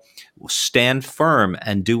will stand firm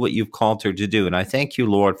and do what you've called her to do. And I thank you,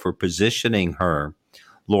 Lord, for positioning her.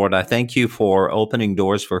 Lord, I thank you for opening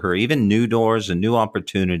doors for her, even new doors and new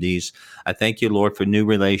opportunities. I thank you, Lord, for new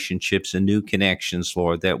relationships and new connections,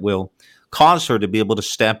 Lord, that will cause her to be able to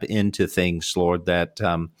step into things, Lord, that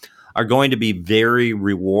are going to be very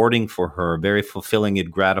rewarding for her, very fulfilling and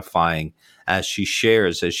gratifying as she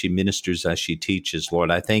shares, as she ministers, as she teaches,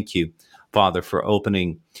 Lord. I thank you, Father, for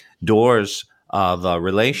opening doors of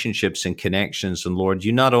relationships and connections. And Lord,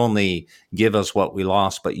 you not only give us what we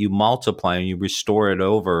lost, but you multiply and you restore it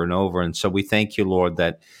over and over. And so we thank you, Lord,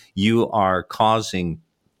 that you are causing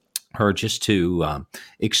her just to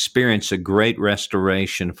experience a great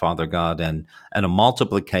restoration, Father God, and a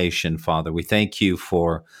multiplication, Father. We thank you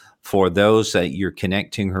for those that you're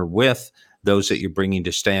connecting her with, those that you're bringing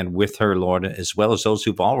to stand with her, Lord, as well as those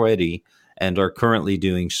who've already and are currently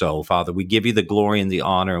doing so. Father, we give you the glory and the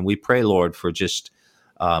honor, and we pray, Lord, for just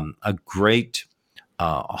a great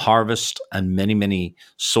harvest and many, many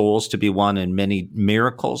souls to be won and many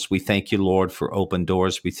miracles. We thank you, Lord, for open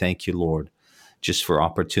doors. We thank you, Lord, just for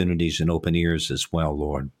opportunities and open ears as well,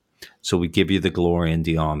 Lord. So we give you the glory and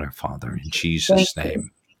the honor, Father, in Jesus' name.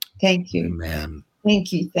 Thank you. Amen.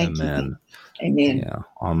 Thank you. Thank Amen. you. Amen. Yeah.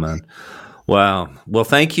 Amen. Wow. Well,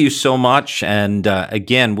 thank you so much. And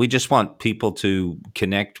again, we just want people to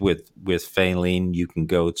connect with Faylene. You can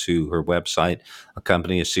go to her website,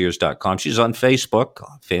 accompanyofseers.com. She's on Facebook,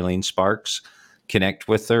 Faylene Sparkes. Connect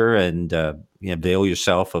with her and avail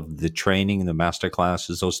yourself of the training, the master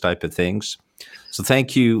classes, those type of things. So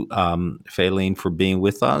thank you, Faylene, for being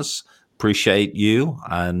with us. Appreciate you.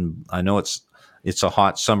 And I know it's a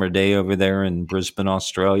hot summer day over there in Brisbane,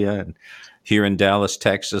 Australia, and here in Dallas,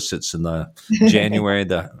 Texas, it's in the January,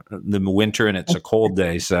 the winter, and it's a cold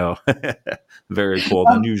day. So very cold,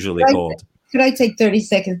 unusually cold. Could I take 30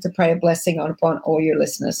 seconds to pray a blessing upon all your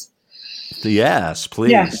listeners? Yes,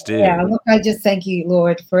 please do. Yeah, look, I just thank you,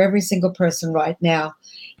 Lord, for every single person right now.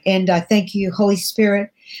 And I thank you, Holy Spirit,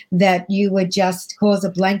 that you would just cause a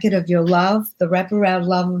blanket of your love, the wraparound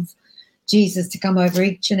love of Jesus, to come over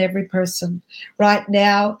each and every person right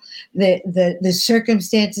now. The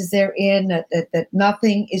circumstances they're in, that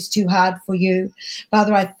nothing is too hard for you.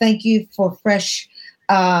 Father, I thank you for fresh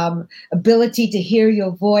ability to hear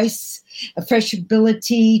your voice, a fresh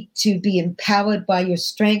ability to be empowered by your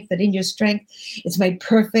strength, that in your strength it's made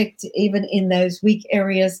perfect, even in those weak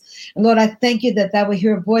areas. And Lord, I thank you that they will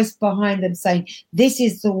hear a voice behind them saying, this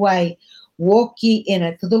is the way. Walk ye in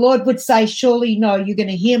it. For the Lord would say, surely no, you're going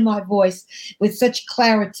to hear my voice with such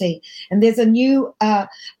clarity. And there's I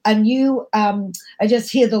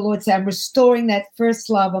just hear the Lord say, I'm restoring that first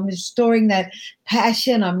love. I'm restoring that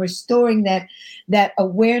passion. I'm restoring that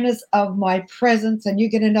awareness of my presence. And you're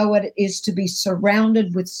going to know what it is to be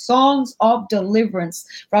surrounded with songs of deliverance,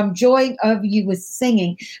 from joy over you with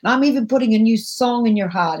singing. And I'm even putting a new song in your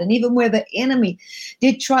heart. And even where the enemy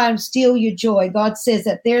did try and steal your joy, God says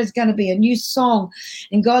that there's going to be a new song.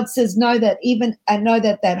 And God says, know that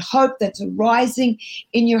hope that's rising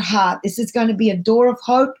in your heart, this is going to be a door of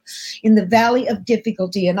hope in the valley of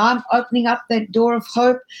difficulty. And I'm opening up that door of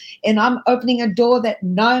hope, and I'm opening a door that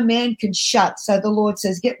no man can shut. So the Lord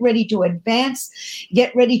says, get ready to advance,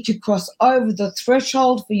 get ready to cross over the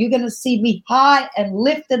threshold, for you're going to see me high and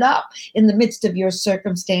lifted up in the midst of your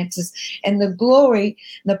circumstances. And the glory,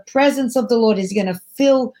 the presence of the Lord is going to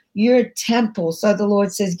fill your temple. So the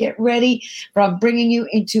Lord says, get ready, for I'm bringing you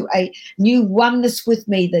into a new oneness with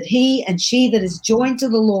me, that he and she that is joined to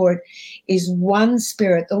the Lord is one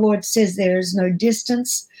spirit. The Lord says there is no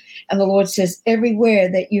distance. And the Lord says,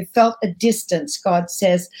 everywhere that you felt a distance, God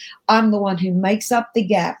says, I'm the one who makes up the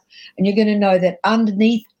gap. And you're going to know that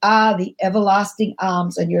underneath are the everlasting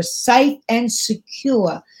arms, and you're safe and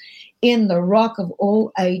secure in the rock of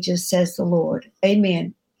all ages, says the Lord.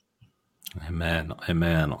 Amen. Amen.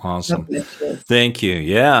 Amen. Awesome. Thank you.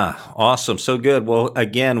 Yeah. Awesome. So good. Well,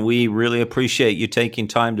 again, we really appreciate you taking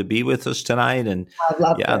time to be with us tonight. And I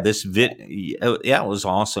love that. it was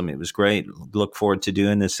awesome. It was great. Look forward to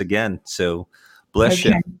doing this again. So bless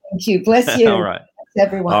you. Thank you. Bless you. All right. Bless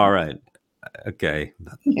everyone. All right. Okay.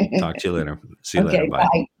 Talk to you later. See you later.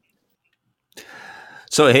 Bye.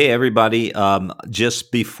 So, hey, everybody,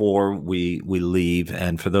 just before we leave,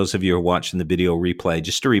 and for those of you who are watching the video replay,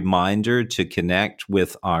 just a reminder to connect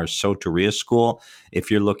with our Soteria School.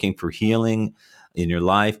 If you're looking for healing in your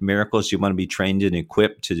life, miracles, you want to be trained and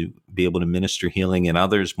equipped to be able to minister healing in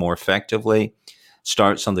others more effectively.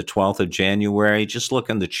 Starts on the 12th of January. Just look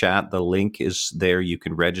in the chat. The link is there. You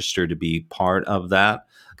can register to be part of that.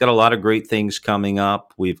 Got a lot of great things coming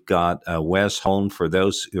up. We've got Wes Holm. For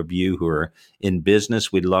those of you who are in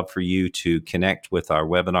business, we'd love for you to connect with our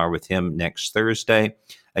webinar with him next Thursday.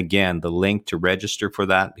 Again, the link to register for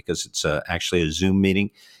that, because it's actually a Zoom meeting,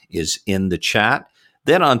 is in the chat.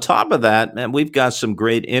 Then on top of that, man, we've got some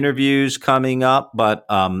great interviews coming up, but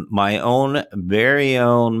my own very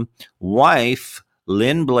own wife,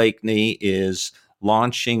 Lynn Blakeney, is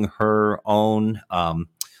launching her own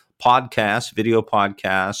video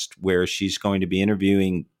podcast, where she's going to be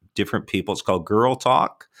interviewing different people. It's called Girl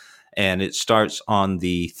Talk, and it starts on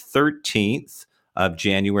the 13th of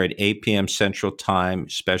January at 8 p.m. Central Time.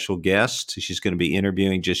 Special guest. She's going to be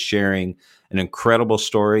interviewing, just sharing an incredible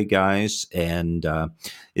story, guys. And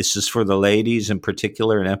it's just for the ladies in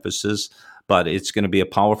particular, an emphasis, but it's going to be a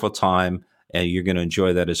powerful time, and you're going to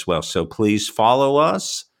enjoy that as well. So please follow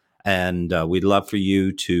us. And we'd love for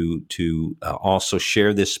you to also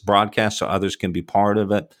share this broadcast so others can be part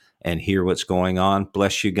of it and hear what's going on.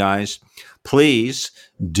 Bless you guys. Please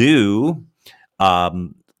do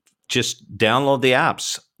just download the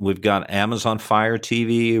apps. We've got Amazon Fire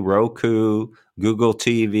TV, Roku, Google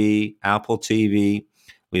TV, Apple TV.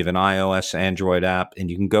 We have an iOS, Android app, and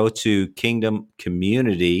you can go to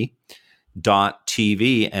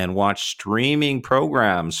kingdomcommunity.tv and watch streaming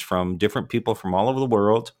programs from different people from all over the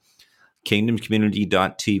world.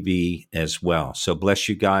 kingdomcommunity.tv as well. So bless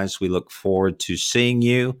you guys. We look forward to seeing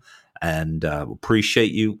you, and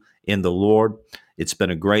appreciate you in the Lord. It's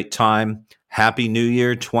been a great time. Happy New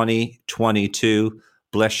Year 2022.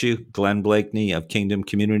 Bless you. Glenn Blakeney of Kingdom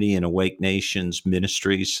Community and Awake Nations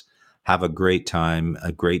Ministries. Have a great time,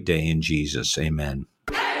 a great day in Jesus. Amen.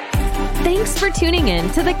 Thanks for tuning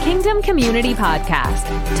in to the Kingdom Community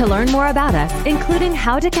Podcast. To learn more about us, including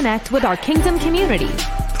how to connect with our Kingdom community,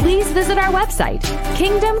 please visit our website,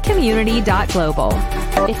 kingdomcommunity.global.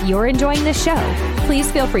 If you're enjoying this show,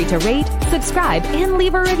 please feel free to rate, subscribe, and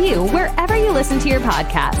leave a review wherever you listen to your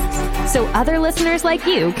podcasts, so other listeners like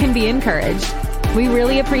you can be encouraged. We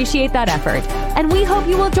really appreciate that effort, and we hope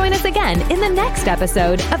you will join us again in the next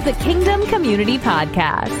episode of the Kingdom Community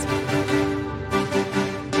Podcast.